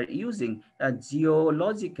 So we are using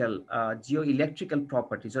geological, geoelectrical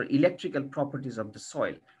properties or electrical properties of the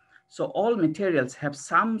soil. So all materials have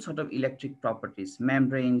some sort of electric properties,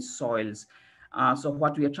 membranes, soils. So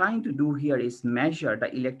what we are trying to do here is measure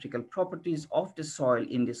the electrical properties of the soil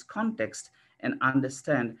in this context and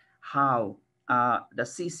understand how the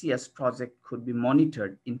CCS project could be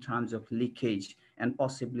monitored in terms of leakage and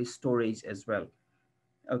possibly storage as well.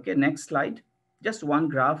 Okay, next slide. Just one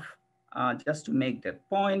graph just to make that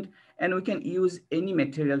point. And we can use any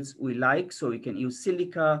materials we like. So we can use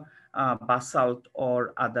silica, basalt,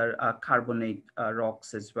 or other carbonate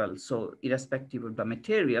rocks as well. So irrespective of the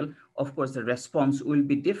material, of course, the response will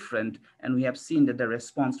be different. And we have seen that the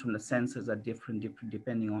response from the sensors are different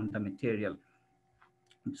depending on the material.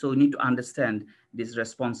 So we need to understand these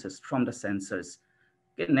responses from the sensors.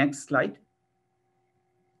 Okay, next slide.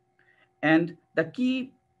 And the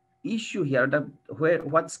key issue here,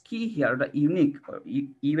 what's key here, the unique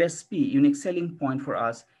USP, unique selling point for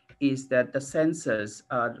us is that the sensors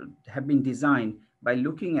have been designed by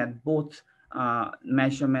looking at both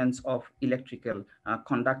measurements of electrical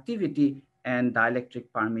conductivity and dielectric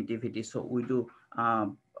permittivity. So we do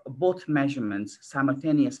both measurements,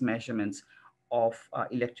 simultaneous measurements of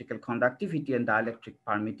electrical conductivity and dielectric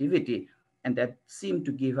permittivity, and that seem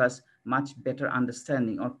to give us much better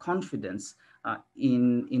understanding or confidence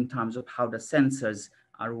in terms of how the sensors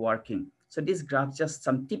are working. So this graph, just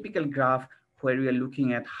some typical graph where we are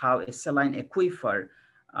looking at how a saline aquifer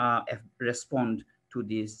respond to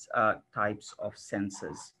these types of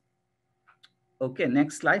sensors. Okay,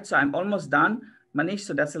 next slide. So I'm almost done, Manish.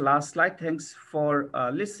 So that's the last slide. Thanks for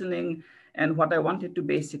listening. And what I wanted to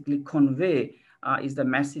basically convey is the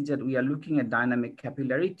message that we are looking at dynamic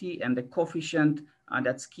capillarity and the coefficient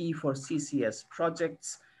that's key for CCS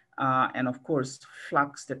projects. And of course,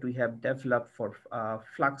 flux that we have developed for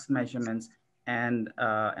flux measurements and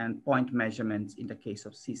point measurements in the case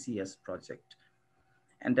of CCS project.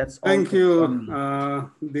 And that's all. Thank you,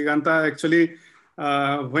 Diganta. Actually,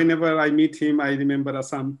 Whenever I meet him, I remember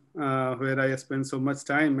Assam, where I spent so much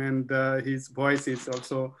time, and his voice is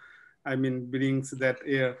also, I mean, brings that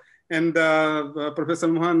air. And Professor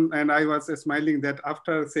Mohan and I was smiling that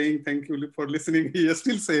after saying thank you for listening, he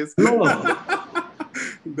still says that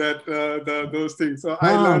those things. So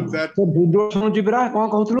I learned that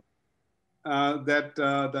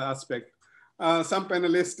the aspect. Some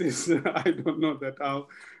panelists is I don't know that how.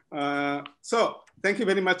 So thank you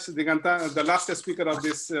very much, Diganta. The last speaker of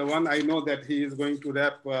this one, I know that he is going to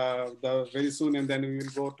wrap very soon, and then we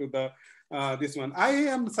will go to the this one. I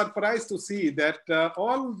am surprised to see that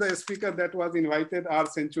all the speakers that was invited are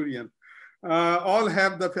centurion. All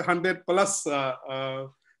have the 100 plus the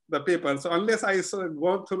paper. So unless I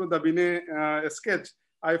go through the Binoy sketch,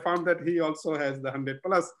 I found that he also has the 100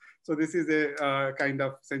 plus. So this is a kind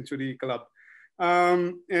of century club.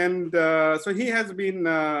 So he has been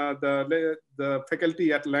the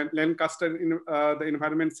faculty at Lancaster in the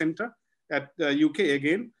Environment Center at UK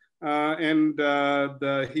again.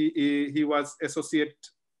 He was associate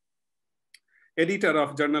editor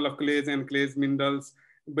of Journal of Clays and Clays Minerals,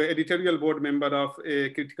 editorial board member of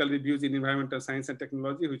a critical reviews in environmental science and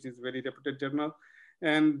technology, which is a very reputed journal.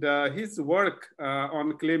 And his work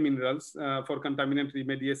on clay minerals for contaminant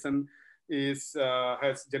remediation has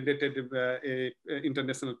generated a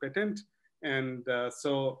international patent. And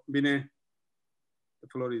so, Binay, the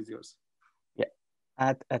floor is yours. Yeah,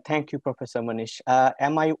 thank you, Professor Manish.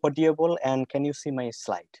 Am I audible, and can you see my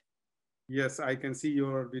slide? Yes, I can see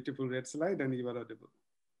your beautiful red slide, and you are audible.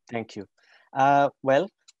 Thank you. I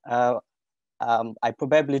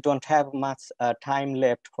probably don't have much time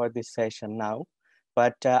left for this session now,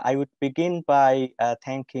 but I would begin by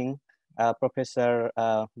thanking Professor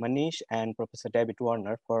Manish and Professor David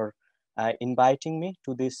Warner for inviting me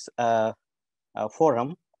to this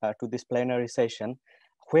forum, to this plenary session,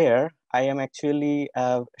 where I am actually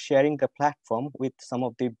sharing the platform with some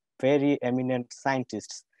of the very eminent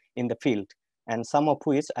scientists in the field, and some of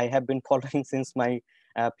which I have been following since my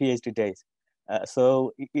PhD days.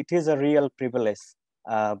 So it is a real privilege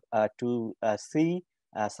to see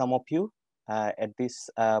some of you at this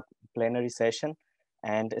plenary session.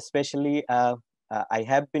 And especially, I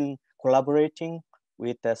have been collaborating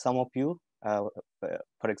with some of you,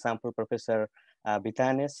 for example, Professor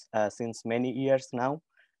Vithanage, since many years now.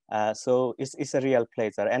 So it's a real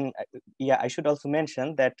pleasure. And yeah, I should also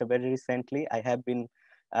mention that very recently I have been,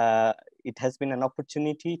 it has been an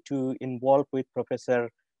opportunity to involve with Professor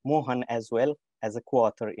Mohan as well as a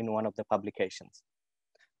co-author in one of the publications.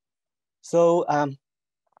 So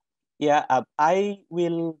I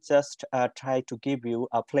will just try to give you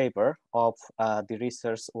a flavor of the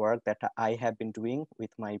research work that I have been doing with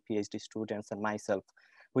my PhD students and myself,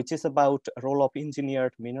 which is about the role of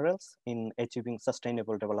engineered minerals in achieving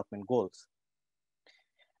sustainable development goals.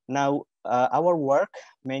 Now, our work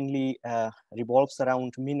mainly revolves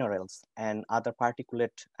around minerals and other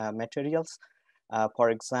particulate materials. For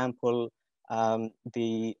example,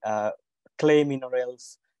 the clay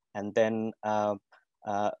minerals, and then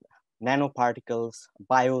nanoparticles,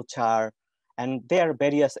 biochar, and there are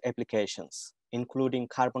various applications, including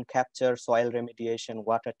carbon capture, soil remediation,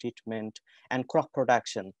 water treatment, and crop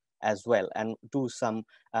production as well, and do some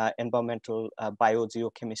environmental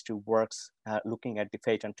biogeochemistry works looking at the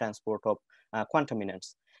fate and transport of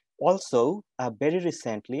contaminants. Also, very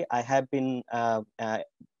recently, I have been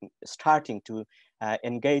starting to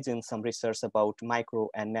engage in some research about micro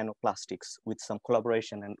and nanoplastics with some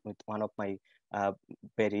collaboration and with one of my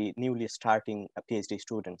very newly starting PhD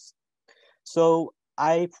students. So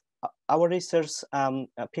our research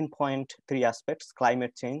pinpoint three aspects: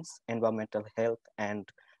 climate change, environmental health, and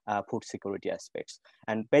food security aspects.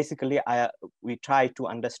 And basically, we try to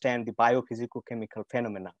understand the biophysicochemical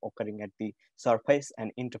phenomena occurring at the surface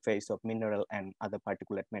and interface of mineral and other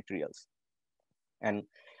particulate materials. And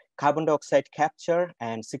carbon dioxide capture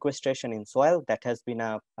and sequestration in soil, that has been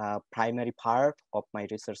a primary part of my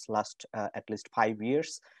research last at least 5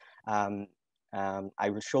 years. I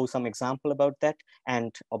will show some example about that,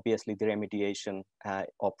 and obviously the remediation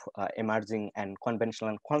of emerging and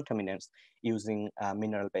conventional contaminants using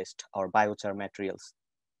mineral-based or biochar materials.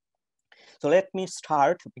 So let me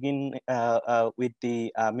begin with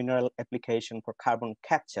the mineral application for carbon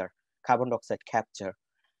dioxide capture.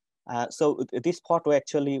 So this photo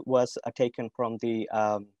actually was taken from the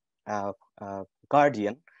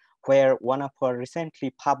Guardian, where one of our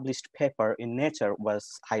recently published paper in Nature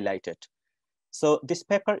was highlighted. So this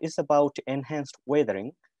paper is about enhanced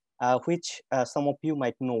weathering, which some of you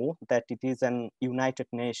might know that it is an United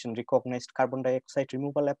Nations recognized carbon dioxide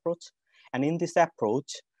removal approach. And in this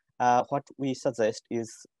approach, what we suggest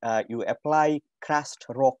is you apply crushed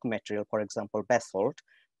rock material, for example, basalt,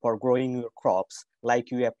 for growing your crops, like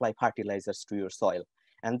you apply fertilizers to your soil.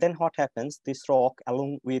 And then what happens, this rock,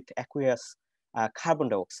 along with aqueous carbon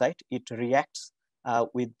dioxide, it reacts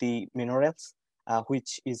with the minerals,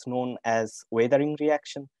 which is known as weathering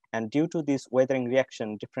reaction. And due to this weathering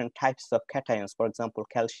reaction, different types of cations, for example,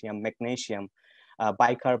 calcium, magnesium,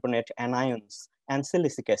 bicarbonate anions, and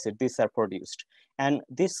silicic acid, these are produced. And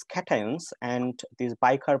these cations and these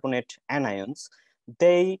bicarbonate anions,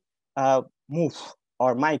 they move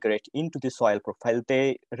or migrate into the soil profile.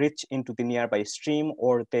 They reach into the nearby stream,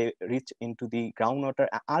 or they reach into the groundwater.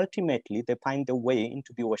 And ultimately, they find their way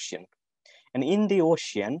into the ocean. And in the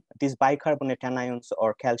ocean, these bicarbonate anions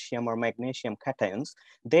or calcium or magnesium cations,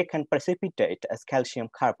 they can precipitate as calcium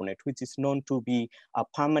carbonate, which is known to be a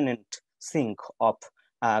permanent sink of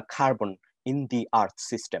carbon in the Earth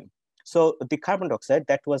system. So the carbon dioxide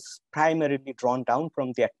that was primarily drawn down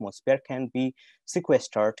from the atmosphere can be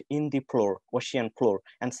sequestered in the floor, ocean floor,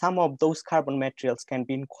 and some of those carbon materials can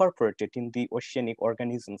be incorporated in the oceanic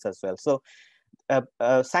organisms as well. So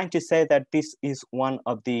scientists say that this is one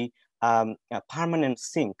of the permanent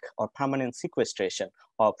sink or permanent sequestration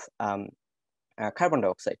of carbon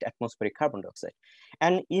dioxide, atmospheric carbon dioxide.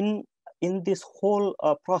 And in this whole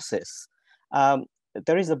process,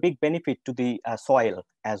 there is a big benefit to the soil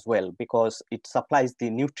as well, because it supplies the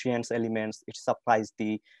nutrients elements, it supplies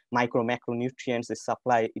the micro macronutrients,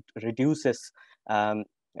 it reduces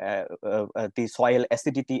the soil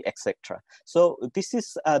acidity, etc. So this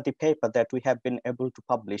is the paper that we have been able to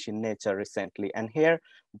publish in Nature recently. And here,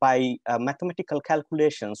 by mathematical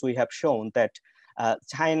calculations, we have shown that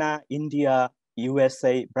China, India,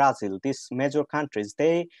 USA, Brazil, these major countries,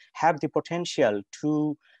 they have the potential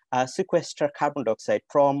to sequester carbon dioxide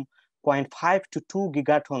from 0.5 to 2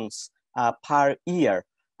 gigatons per year,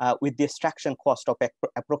 with the extraction cost of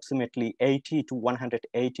approximately 80 to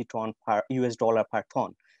 180 US dollar per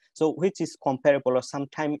ton. So which is comparable or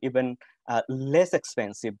sometimes even less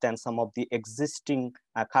expensive than some of the existing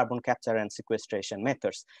carbon capture and sequestration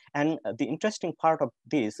methods. And the interesting part of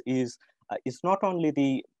this is not only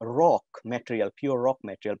the rock material, pure rock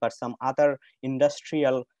material, but some other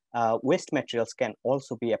industrial waste materials can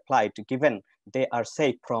also be applied, given they are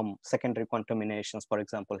safe from secondary contaminations, for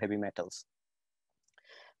example, heavy metals.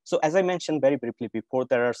 So as I mentioned very briefly before,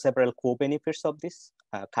 there are several co-benefits of this,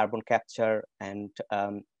 carbon capture and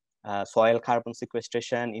soil carbon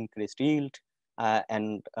sequestration, increased yield,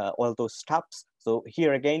 and all those stuffs. So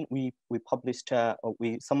here again, we published,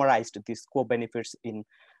 we summarized these co-benefits in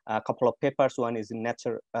a couple of papers. One is in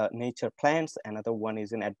Nature Plants, another one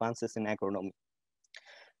is in Advances in Agronomy.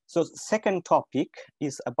 So second topic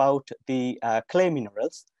is about the clay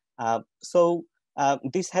minerals. I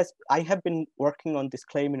have been working on this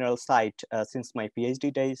clay mineral site since my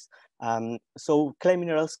PhD days. So clay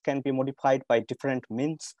minerals can be modified by different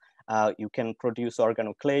means. You can produce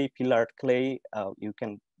organoclay, pillared clay, you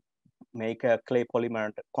can make clay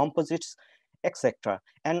polymer composites, etc.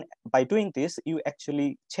 And by doing this, you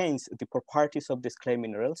actually change the properties of these clay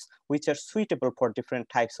minerals, which are suitable for different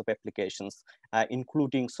types of applications,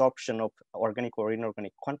 including sorption of organic or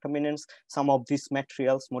inorganic contaminants. Some of these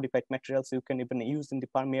materials, modified materials, you can even use in the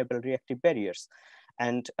permeable reactive barriers.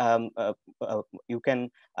 And you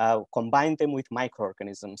can combine them with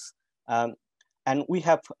microorganisms. And we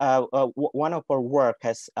have, one of our work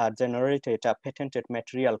has generated a patented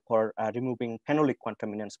material for removing phenolic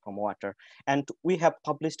contaminants from water. And we have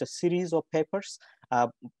published a series of papers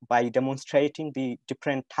by demonstrating the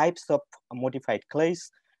different types of modified clays.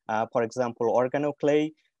 For example,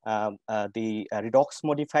 organoclay, the redox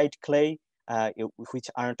modified clay, which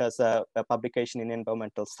earned us a publication in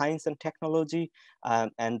Environmental Science and Technology.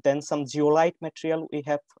 And then some zeolite material we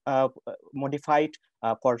have modified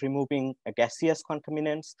for removing gaseous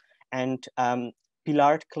contaminants, and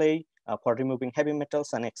pillared clay for removing heavy metals,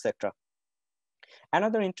 and etc.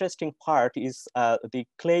 Another interesting part is the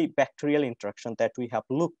clay bacterial interaction that we have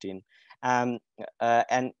looked in. And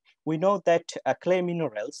we know that clay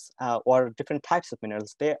minerals or different types of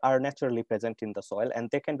minerals, they are naturally present in the soil and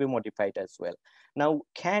they can be modified as well. Now,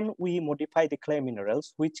 can we modify the clay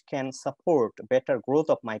minerals which can support better growth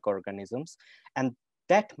of microorganisms, and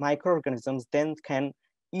that microorganisms then can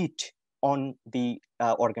eat on the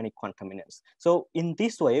organic contaminants? So in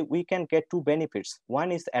this way, we can get two benefits.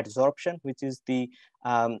 One is adsorption, which is the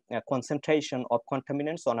concentration of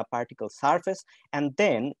contaminants on a particle surface. And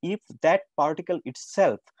then if that particle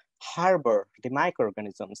itself harbor the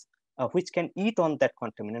microorganisms which can eat on that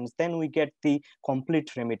contaminants, then we get the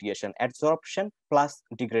complete remediation, adsorption plus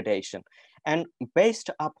degradation. And based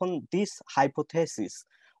upon this hypothesis,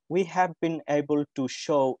 we have been able to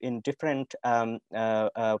show in different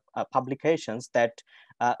publications that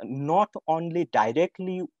not only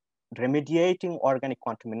directly remediating organic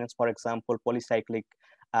contaminants, for example, polycyclic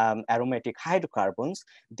aromatic hydrocarbons,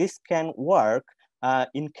 this can work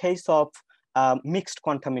in case of mixed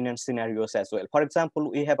contaminant scenarios as well. For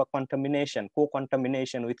example, we have a contamination,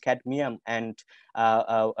 co-contamination with cadmium and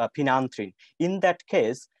phenanthrene. In that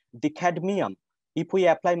case, the cadmium, if we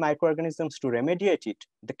apply microorganisms to remediate it,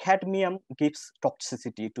 the cadmium gives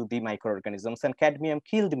toxicity to the microorganisms and cadmium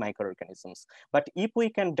kill the microorganisms. But if we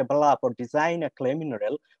can develop or design a clay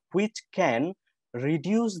mineral which can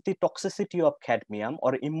reduce the toxicity of cadmium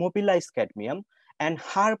or immobilize cadmium and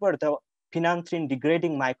harbor the phenanthrene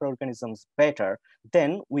degrading microorganisms better,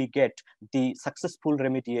 then we get the successful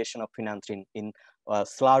remediation of phenanthrene in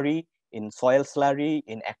slurry, in soil slurry,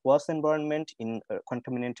 in aqueous environment, in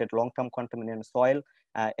contaminated long-term contaminated soil,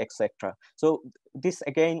 etc. So this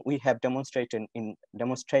again we have demonstrated in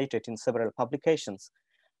several publications.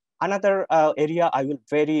 Another area I will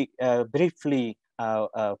very briefly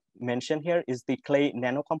mention here is the clay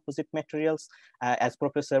nanocomposite materials. As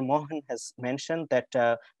Professor Mohan has mentioned that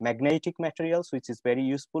magnetic materials, which is very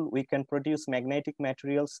useful, we can produce magnetic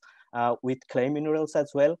materials with clay minerals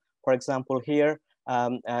as well. For example, here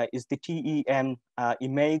is the TEM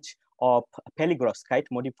image of peligroskite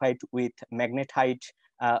modified with magnetite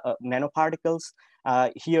nanoparticles.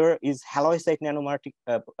 Here is halloysite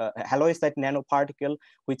nanoparticle,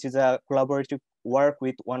 which is a collaborative work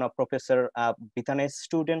with one of Professor Vithanege's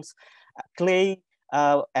students. Clay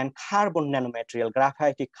and carbon nanomaterial,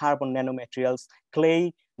 graphitic carbon nanomaterials,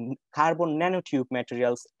 clay carbon nanotube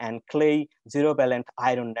materials, and clay zero-valent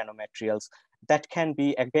iron nanomaterials that can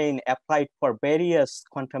be again applied for various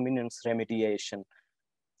contaminants remediation.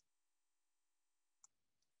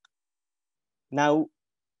 Now,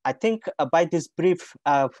 I think by this brief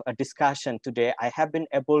discussion today, I have been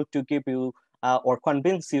able to give you or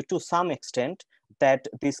convince you to some extent that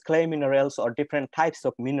these clay minerals or different types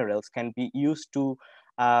of minerals can be used to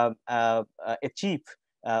achieve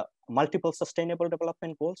multiple sustainable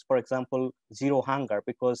development goals. For example, zero hunger,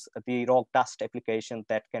 because the rock dust application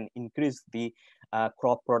that can increase the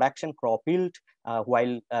crop production, crop yield,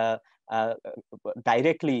 while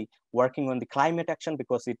directly working on the climate action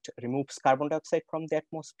because it removes carbon dioxide from the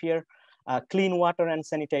atmosphere. Clean water and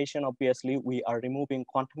sanitation, obviously, we are removing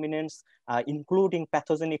contaminants, including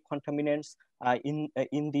pathogenic contaminants in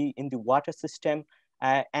the water system,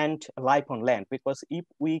 and life on land, because if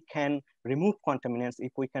we can remove contaminants,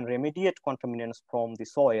 if we can remediate contaminants from the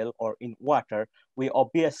soil or in water, we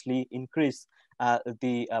obviously increase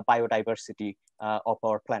the biodiversity of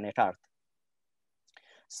our planet Earth.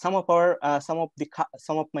 Some of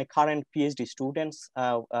my current PhD students,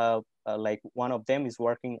 like one of them is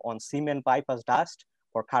working on cement bypass dust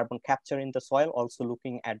for carbon capture in the soil, also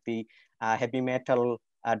looking at the heavy metal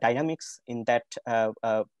dynamics in that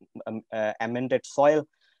amended soil.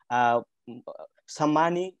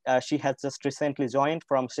 Samani, she has just recently joined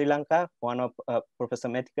from Sri Lanka, one of Professor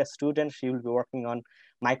Meththika's students. She will be working on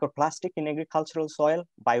microplastic in agricultural soil,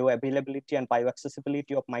 bioavailability and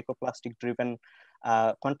bioaccessibility of microplastic driven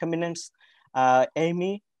contaminants.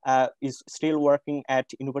 Amy is still working at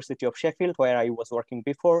University of Sheffield, where I was working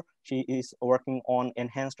before. She is working on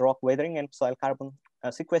enhanced rock weathering and soil carbon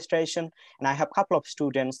sequestration. And I have a couple of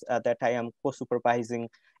students that I am co-supervising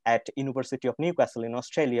at University of Newcastle in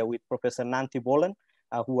Australia with Professor Nanthi Bolan,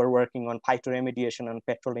 who are working on phytoremediation on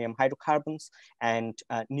petroleum hydrocarbons and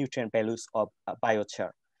nutrient values of biochar.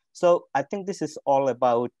 So I think this is all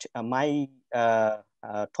about my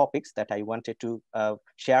topics that I wanted to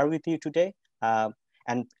share with you today.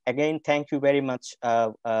 And again, thank you very much,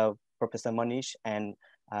 Professor Manish, and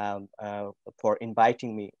for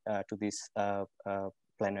inviting me to this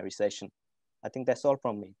plenary session. I think that's all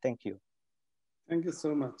from me. Thank you. Thank you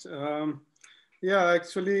so much. Yeah,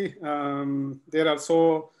 actually, there are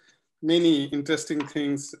so many interesting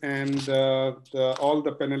things, and all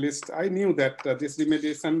the panelists, I knew that this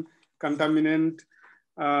remediation, contaminant,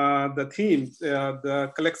 the theme,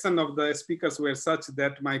 the collection of the speakers were such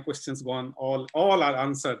that my questions gone, all are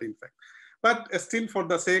answered, in fact. But still, for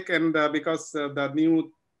the sake and because the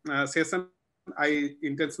new session, I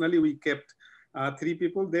intentionally, we kept 3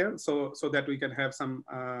 people there so that we can have some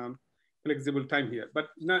flexible time here. But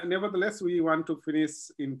nevertheless, we want to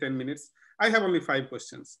finish in 10 minutes. I have only 5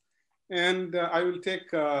 questions. And I will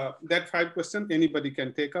take that 5 questions, anybody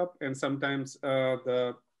can take up, and sometimes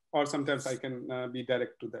sometimes I can be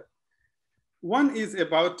direct to that. One is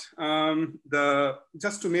about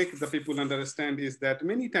just to make the people understand is that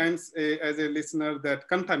many times as a listener that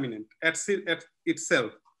contaminant at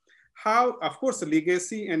itself how, of course,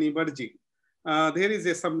 legacy and emerging. There is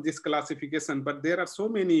this classification, but there are so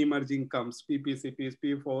many emerging comes, PPCPs,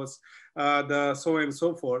 P4s, the so and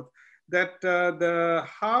so forth, that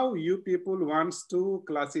how you people wants to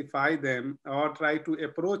classify them or try to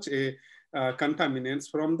approach a contaminants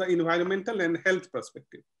from the environmental and health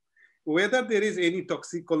perspective. Whether there is any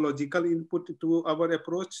toxicological input to our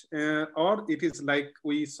approach, or it is like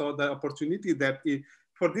we saw the opportunity that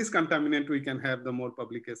for this contaminant, we can have the more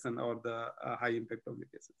publication or the high impact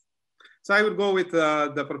publications. So I will go with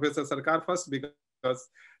the Professor Sarkar first, because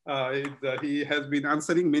he has been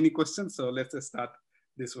answering many questions. So let's start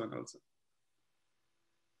this one also.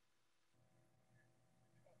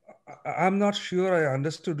 I'm not sure I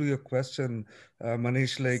understood your question,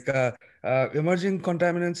 Manish. Like emerging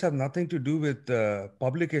contaminants have nothing to do with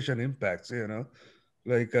publication impacts, you know.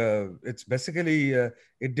 Like it's basically,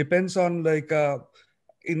 it depends on like,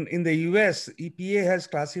 in the US, EPA has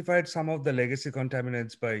classified some of the legacy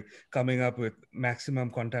contaminants by coming up with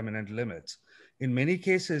maximum contaminant limits. In many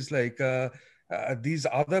cases, like these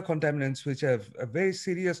other contaminants, which have a very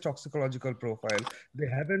serious toxicological profile, they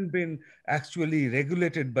haven't been actually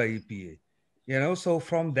regulated by EPA. You know, so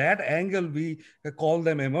from that angle, we call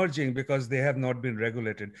them emerging because they have not been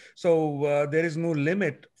regulated. So there is no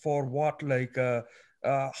limit for what, like,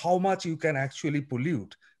 how much you can actually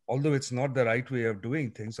pollute. Although it's not the right way of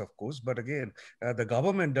doing things, of course, but again, the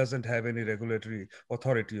government doesn't have any regulatory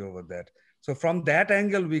authority over that. So from that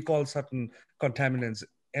angle, we call certain contaminants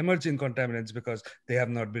emerging contaminants because they have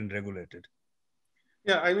not been regulated.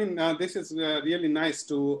 Yeah, I mean, this is really nice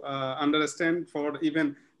to understand for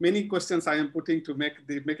even many questions I am putting to make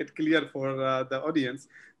it clear for the audience.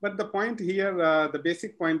 But the point here, the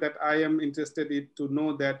basic point that I am interested in to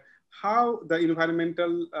know that how the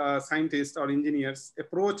environmental scientists or engineers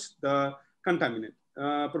approach the contaminant.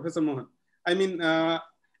 Professor Mohan, I mean,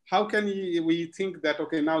 how can we think that,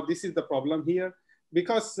 okay, now this is the problem here?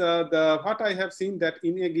 Because what I have seen that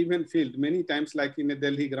in a given field, many times like in a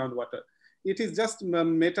Delhi groundwater, it is just a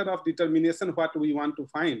matter of determination what we want to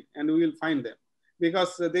find, and we will find them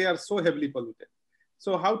because they are so heavily polluted.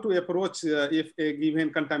 So how to approach if a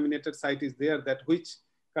given contaminated site is there, that which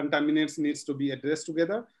contaminants needs to be addressed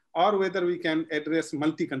together, or whether we can address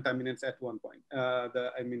multi-contaminants at one point,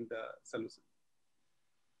 the solution.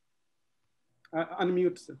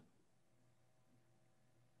 Unmute, sir.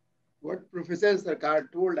 What Professor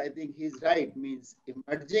Sarkar told, I think he's right, means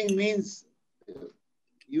emerging means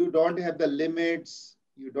you don't have the limits,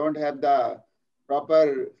 you don't have the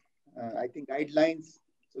proper, I think, guidelines.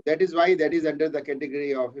 So that is why that is under the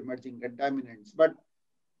category of emerging contaminants. But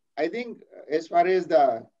I think as far as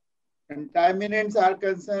the contaminants are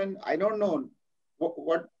concerned, I don't know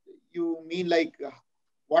what you mean, like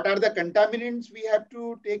what are the contaminants we have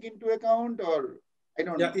to take into account, or I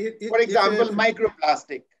don't know. For example,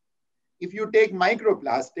 microplastic. If you take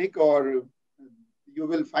microplastic, or you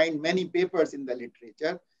will find many papers in the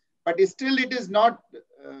literature, but still it is not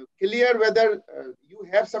clear whether you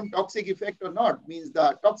have some toxic effect or not, means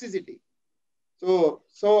the toxicity.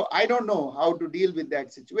 So I don't know how to deal with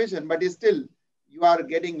that situation, but still you are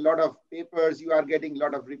getting a lot of papers, you are getting a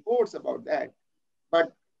lot of reports about that.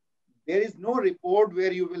 But there is no report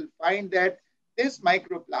where you will find that this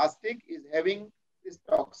microplastic is having this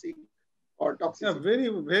toxic or toxicity.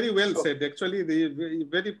 Yeah, very well said. Actually, the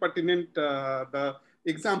very pertinent the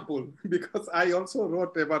example, because I also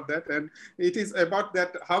wrote about that, and it is about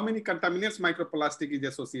that how many contaminants microplastic is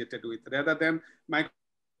associated with, rather than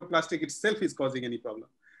microplastic itself is causing any problem.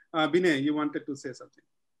 Binoy, you wanted to say something?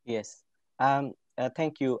 Yes.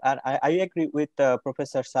 Thank you. I agree with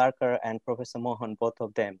Professor Sarkar and Professor Mohan, both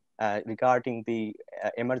of them, regarding the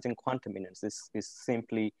emerging contaminants. This is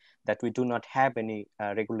simply that we do not have any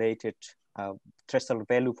regulated threshold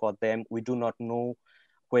value for them. We do not know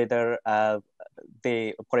whether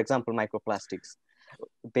they, for example, microplastics,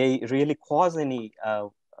 they really cause any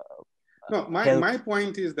no, my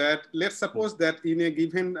point is that let's suppose that in a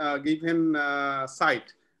given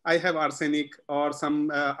site, I have arsenic or some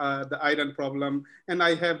the iron problem, and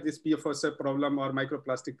I have this PFOS problem or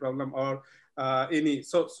microplastic problem or any.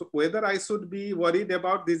 So whether I should be worried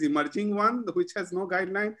about this emerging one which has no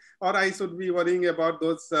guideline, or I should be worrying about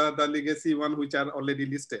those the legacy one which are already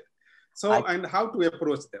listed. So and how to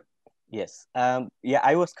approach them? Yes, yeah,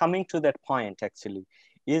 I was coming to that point actually.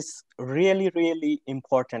 Is really, really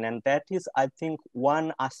important. And that is, I think,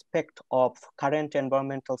 one aspect of current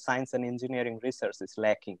environmental science and engineering research is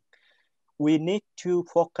lacking. We need to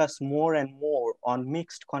focus more and more on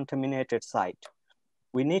mixed contaminated site.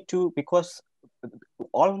 We need to, because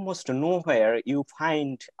almost nowhere you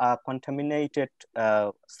find a contaminated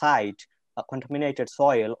site contaminated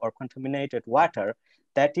soil or contaminated water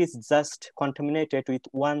that is just contaminated with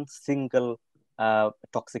one single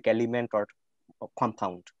toxic element or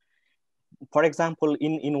compound. For example,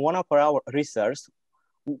 in one of our research,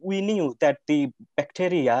 we knew that the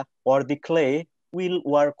bacteria or the clay will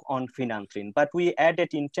work on phenanthrene, but we added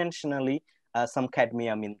intentionally some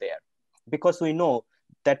cadmium in there because we know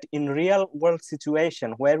that in real world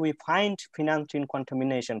situation where we find phenanthrene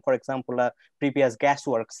contamination, for example, a previous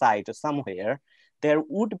gasworks site somewhere, there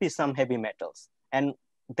would be some heavy metals. And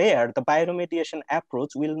there, the bioremediation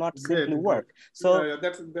approach will not simply work. So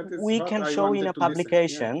we can show in a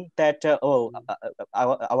publication that,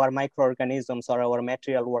 our microorganisms or our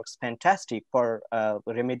material works fantastic for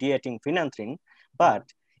remediating phenanthrene. But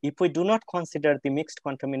if we do not consider the mixed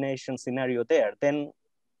contamination scenario there, then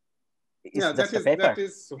that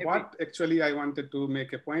is what actually I wanted to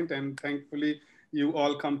make a point, and thankfully you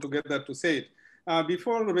all come together to say it.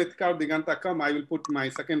 Before Meththika or Diganta come, I will put my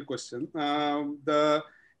second question.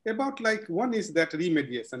 About like one is that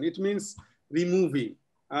remediation. It means removing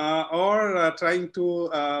or trying to,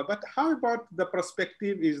 but how about the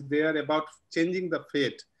perspective is there about changing the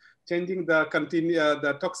fate, changing the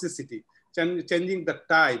toxicity, changing the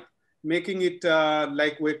type, making it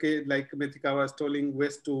like Meththika was telling,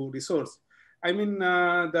 waste to resource. I mean,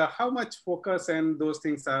 how much focus and those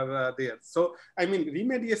things are there. So, I mean,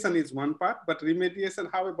 remediation is one part, but remediation,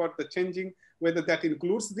 how about the changing, whether that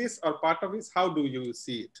includes this or part of it, how do you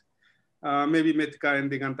see it? Maybe Meththika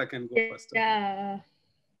and Diganta can go first. Yeah.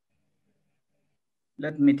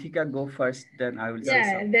 Let Meththika go first, then I will say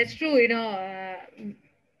something. Yeah, that's true, you know.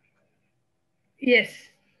 Yes.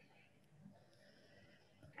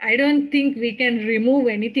 I don't think we can remove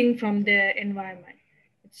anything from the environment.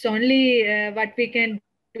 It's only what we can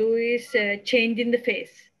do is change in the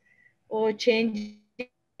face or changing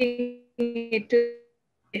it to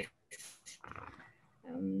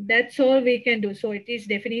that's all we can do. So it is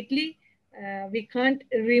definitely, we can't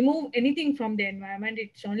remove anything from the environment.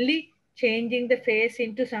 It's only changing the face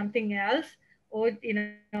into something else, or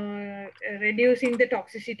reducing the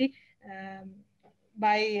toxicity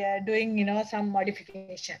by doing some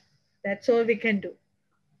modification. That's all we can do.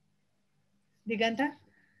 Diganta?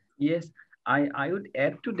 Yes, I would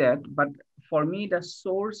add to that, but for me, the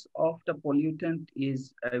source of the pollutant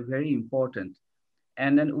is very important.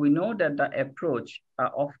 And then we know that the approach,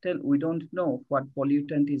 often we don't know what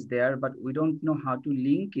pollutant is there, but we don't know how to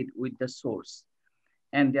link it with the source.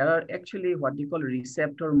 And there are actually what you call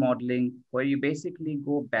receptor modeling, where you basically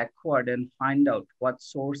go backward and find out what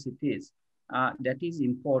source it is. That is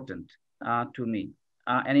important to me.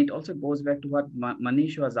 And it also goes back to what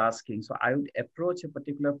Manish was asking. So I would approach a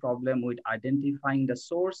particular problem with identifying the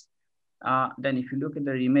source. Then if you look at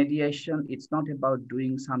the remediation, it's not about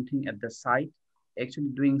doing something at the site, actually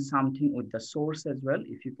doing something with the source as well.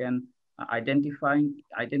 If you can identifying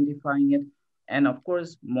it. And of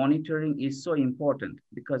course, monitoring is so important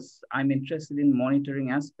because I'm interested in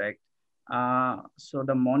monitoring aspect. So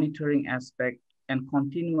the monitoring aspect and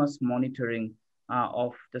continuous monitoring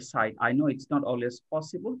of the site. I know it's not always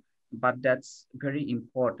possible, but that's very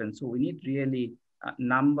important. So we need really a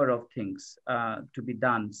number of things to be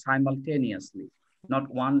done simultaneously,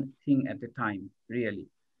 not one thing at a time, really.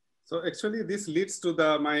 So actually this leads to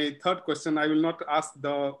my third question. I will not ask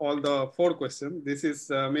all the four questions. This is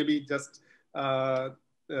maybe just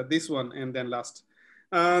this one and then last.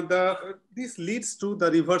 This leads to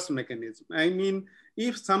the reverse mechanism. I mean,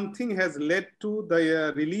 if something has led to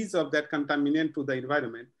the release of that contaminant to the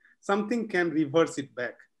environment, something can reverse it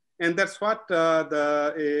back. And that's what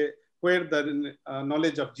where the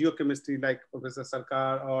knowledge of geochemistry, like Professor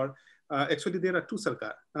Sarkar, or actually there are two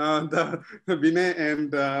Sarkar, the Binoy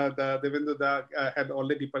and the Dibyendu had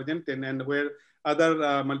already presented, and where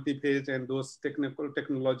other multi-phase and those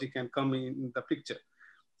technology can come in the picture.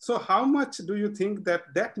 So how much do you think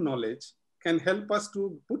that knowledge can help us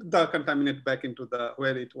to put the contaminant back into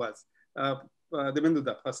where it was?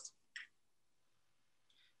 Dibyendu first.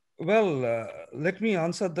 Well, let me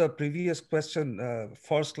answer the previous question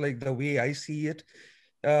first, like the way I see it.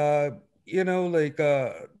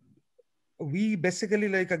 We basically,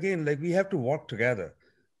 we have to work together.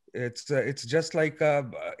 It's just like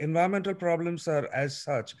environmental problems are as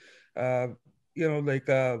such.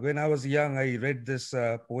 When I was young, I read this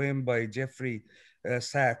poem by Jeffrey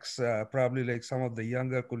Sachs. Probably like some of the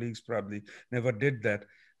younger colleagues probably never did that.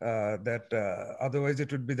 Otherwise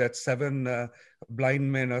it would be that 7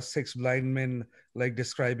 blind men or 6 blind men like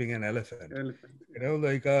describing an elephant.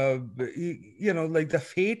 The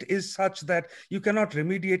fate is such that you cannot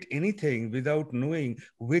remediate anything without knowing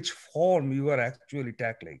which form you are actually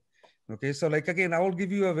tackling. Okay, so like, again, I will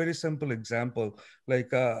give you a very simple example,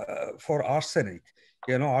 like for arsenic,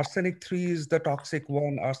 arsenic 3 is the toxic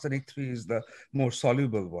one, arsenic 3 is the more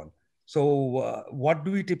soluble one. So what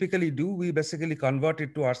do we typically do? We basically convert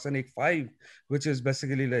it to arsenic 5, which is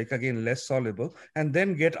basically like, again, less soluble, and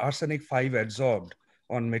then get arsenic 5 adsorbed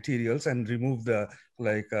on materials and remove the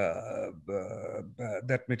that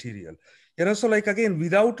material. So like, again,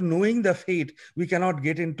 without knowing the fate, we cannot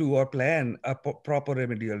get into or plan a proper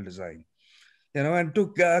remedial design. And to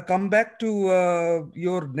come back to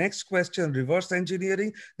your next question, reverse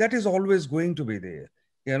engineering, that is always going to be there.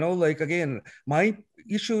 Like, again, my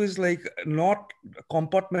issue is like not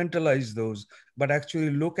compartmentalize those, but actually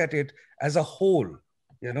look at it as a whole.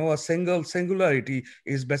 A singularity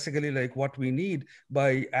is basically like what we need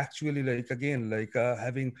by actually like, again, like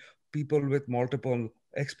having people with multiple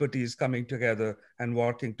expertise coming together and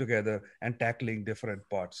working together and tackling different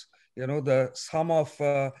parts. The sum of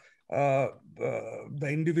the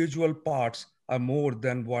individual parts are more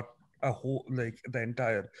than what a whole, like the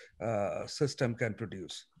entire system can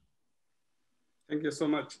produce. Thank you so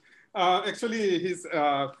much. Actually, his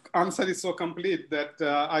answer is so complete that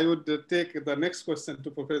I would take the next question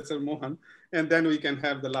to Professor Mohan, and then we can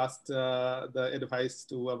have the last the advice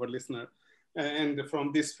to our listener, and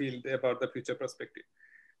from this field about the future perspective.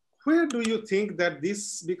 Where do you think that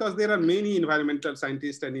this, because there are many environmental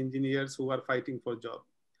scientists and engineers who are fighting for jobs,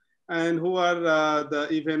 and who are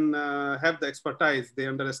even have the expertise, they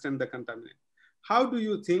understand the contaminant. How do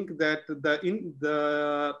you think that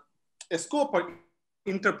the scope of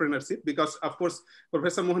entrepreneurship, because of course,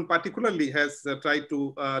 Professor Mohan particularly has tried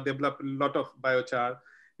to develop a lot of biochar,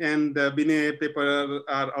 and Binoy paper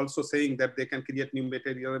are also saying that they can create new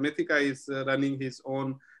material. Meththika is running his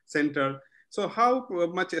own center. So how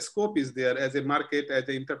much scope is there as a market, as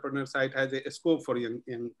an entrepreneur side, as a scope for young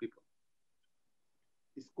people?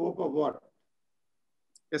 Scope of what?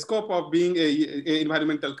 A scope of being a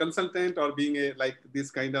environmental consultant, or being a like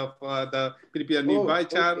this kind of the prepare new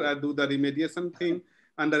biochar, do the remediation thing,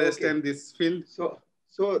 understand this field. So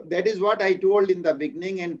that is what I told in the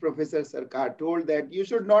beginning, and Professor Sarkar told that you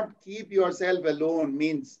should not keep yourself alone.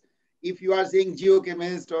 Means if you are saying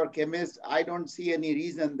geochemist or chemist, I don't see any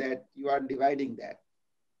reason that you are dividing that.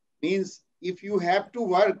 Means if you have to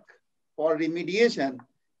work for remediation,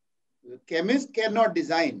 chemists cannot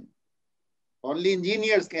design. Only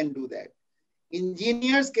engineers can do that.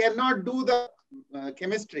 Engineers cannot do the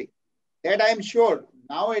chemistry. That I'm sure.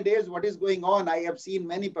 Nowadays, what is going on, I have seen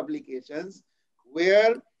many publications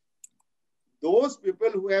where those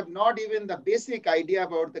people who have not even the basic idea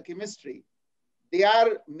about the chemistry, they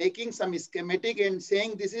are making some schematic and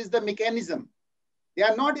saying this is the mechanism. They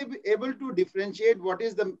are not able to differentiate what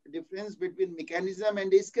is the difference between mechanism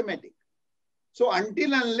and a schematic. So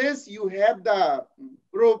until unless you have the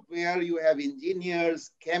group where you have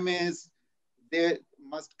engineers, chemists, they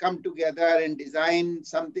must come together and design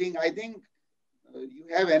something, I think you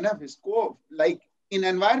have enough scope. Like in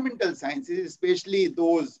environmental sciences, especially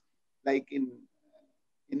those like in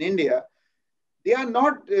India, they are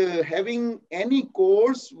not having any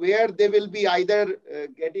course where they will be either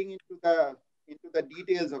getting into the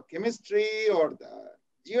details of chemistry or the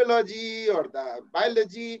geology or the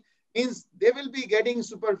biology. Means they will be getting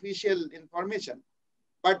superficial information.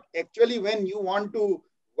 But actually, when you want to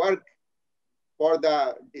work for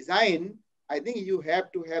the design, I think you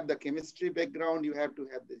have to have the chemistry background, you have to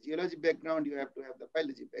have the geology background, you have to have the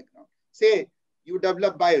biology background. Say you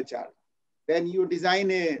develop biochar, then you design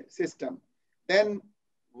a system. Then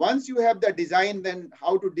once you have the design, then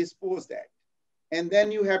how to dispose that. And then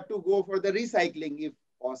you have to go for the recycling if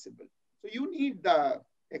possible. So you need the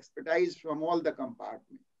expertise from all the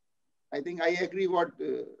compartments. I think I agree what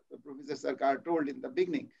Professor Sarkar told in the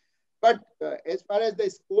beginning. But as far as the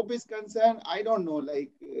scope is concerned, I don't know,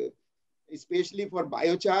 like especially for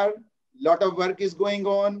biochar, a lot of work is going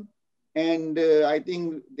on. And I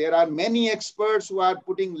think there are many experts who are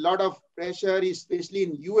putting a lot of pressure, especially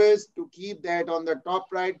in US, to keep that on the top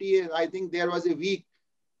priority. And I think there was a week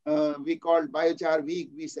we called Biochar Week.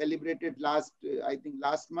 We celebrated last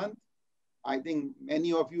month. I think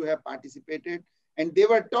many of you have participated. And they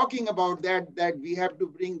were talking about that we have to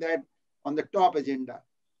bring that on the top agenda.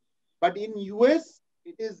 But in US,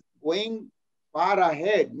 it is going far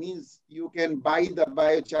ahead. Means you can buy the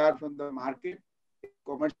biochar from the market,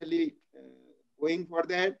 commercially going for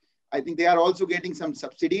that. I think they are also getting some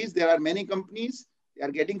subsidies. There are many companies, they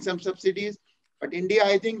are getting some subsidies. But India,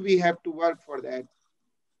 I think we have to work for that.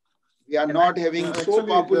 We are not having so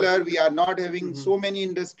popular. We are not having so many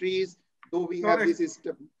industries, though we have this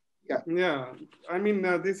system. Yeah. I mean,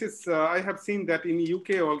 this is, I have seen that in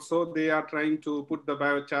UK also, they are trying to put the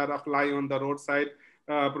biochar apply on the roadside.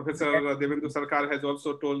 Professor Dibyendu Sarkar has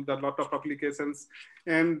also told a lot of applications.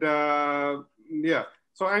 And yeah,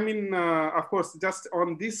 so I mean, of course, just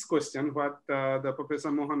on this question, what the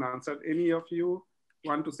Professor Mohan answered, any of you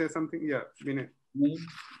want to say something? Yeah, Binoy.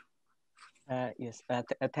 Yes,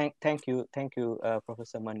 thank you,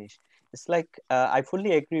 Professor Manish. It's like I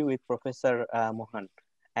fully agree with Professor Mohan,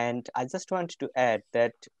 and I just want to add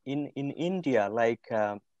that in India,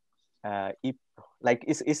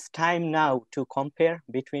 it's time now to compare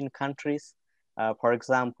between countries. For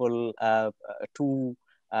example, two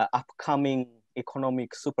upcoming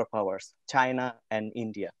economic superpowers, China and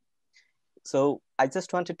India. So I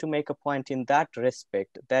just wanted to make a point in that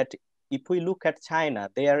respect that if we look at China,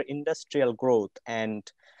 their industrial growth and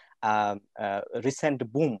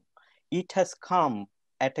recent boom, it has come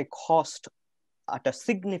at a cost, at a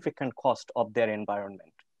significant cost of their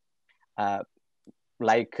environment.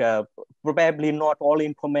 Probably not all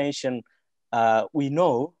information we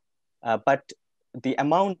know, but the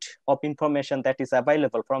amount of information that is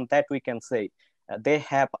available, from that we can say they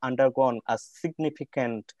have undergone a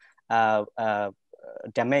significant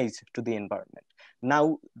damage to the environment.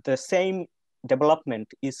 Now, the same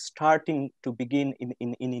development is starting to begin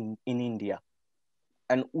in India.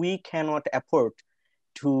 And we cannot afford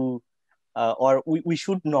to, or we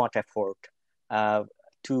should not afford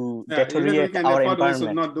to deteriorate our environment. We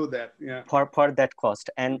should not do that. Yeah. For that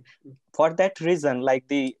cost. And for that reason, like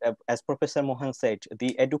as Professor Mohan said,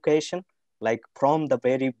 the education, like from the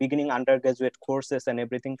very beginning, undergraduate courses and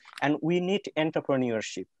everything, and we need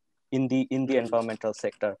entrepreneurship in the environmental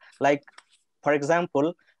sector. Like, for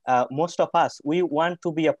example, most of us, we want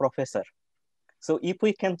to be a professor. So if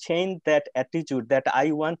we can change that attitude that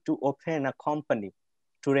I want to open a company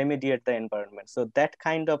to remediate the environment. So that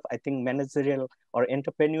kind of, I think, managerial or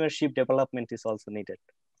entrepreneurship development is also needed.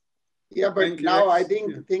 Yeah, but now I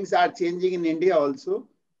think things are changing in India also.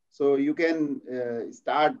 So you can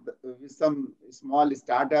start with some small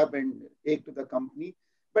startup and take to the company.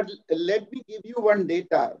 But let me give you one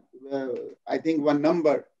data, I think one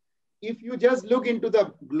number. If you just look into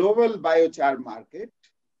the global biochar market,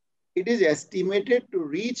 it is estimated to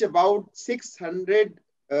reach about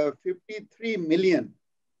 653 million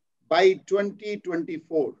by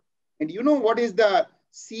 2024. And you know what is the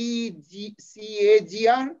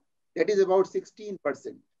CAGR? That is about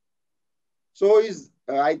 16%. So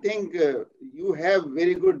I think you have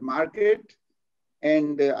very good market,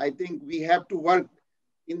 and I think we have to work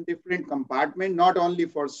in different compartments, not only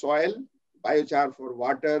for soil, biochar for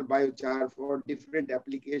water, biochar for different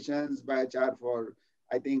applications, biochar for,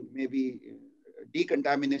 I think, maybe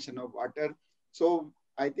decontamination of water. So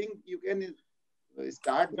I think you can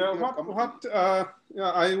start. What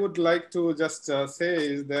I would like to just say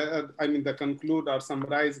is that, I mean, conclude or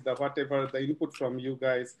summarize whatever the input from you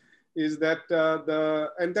guys is that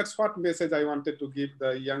and that's what message I wanted to give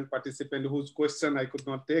the young participant whose question I could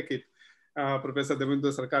not take it. Professor Dibyendu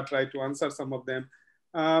Sarkar tried to answer some of them.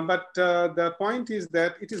 But the point is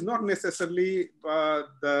that it is not necessarily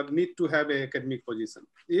the need to have an academic position.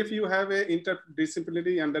 If you have an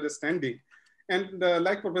interdisciplinary understanding, and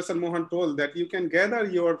like Professor Mohan told, that you can gather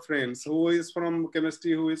your friends who is from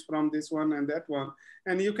chemistry, who is from this one and that one,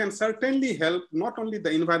 and you can certainly help not only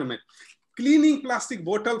the environment. Cleaning plastic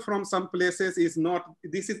bottle from some places is not,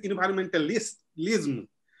 this is environmentalism.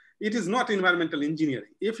 It is not environmental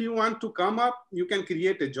engineering. If you want to come up, you can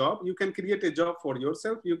create a job. You can create a job for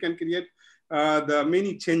yourself. You can create the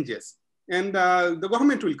many changes, and the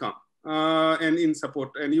government will come and in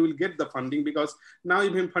support, and you will get the funding, because now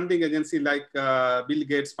even funding agency like Bill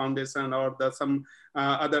Gates Foundation or some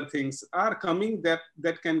other things are coming that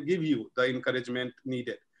can give you the encouragement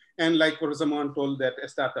needed. And like Professor Mohan told, that a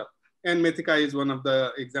startup, and Meththika is one of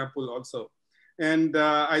the example also. And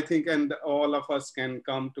I think, and all of us can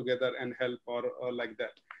come together and help or like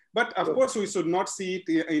that. But of course, we should not see it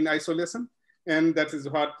in isolation. And that is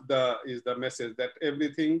what is the message, that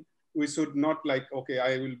everything, we should not like, okay,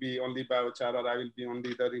 I will be only biochar, or I will be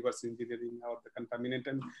only the reverse engineering or the contaminant.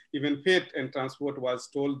 And even fate and transport was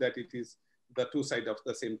told that it is the two sides of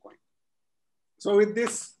the same coin. So with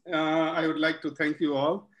this, I would like to thank you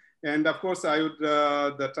all. And of course, I would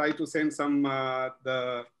try to send some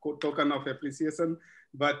the token of appreciation,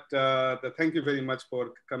 but thank you very much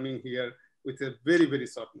for coming here with a very, very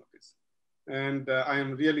short notice. And I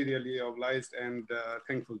am really, really obliged and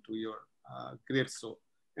thankful to your great show.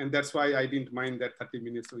 And that's why I didn't mind that 30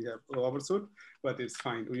 minutes we have overshot, but it's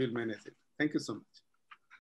fine, we will manage it. Thank you so much.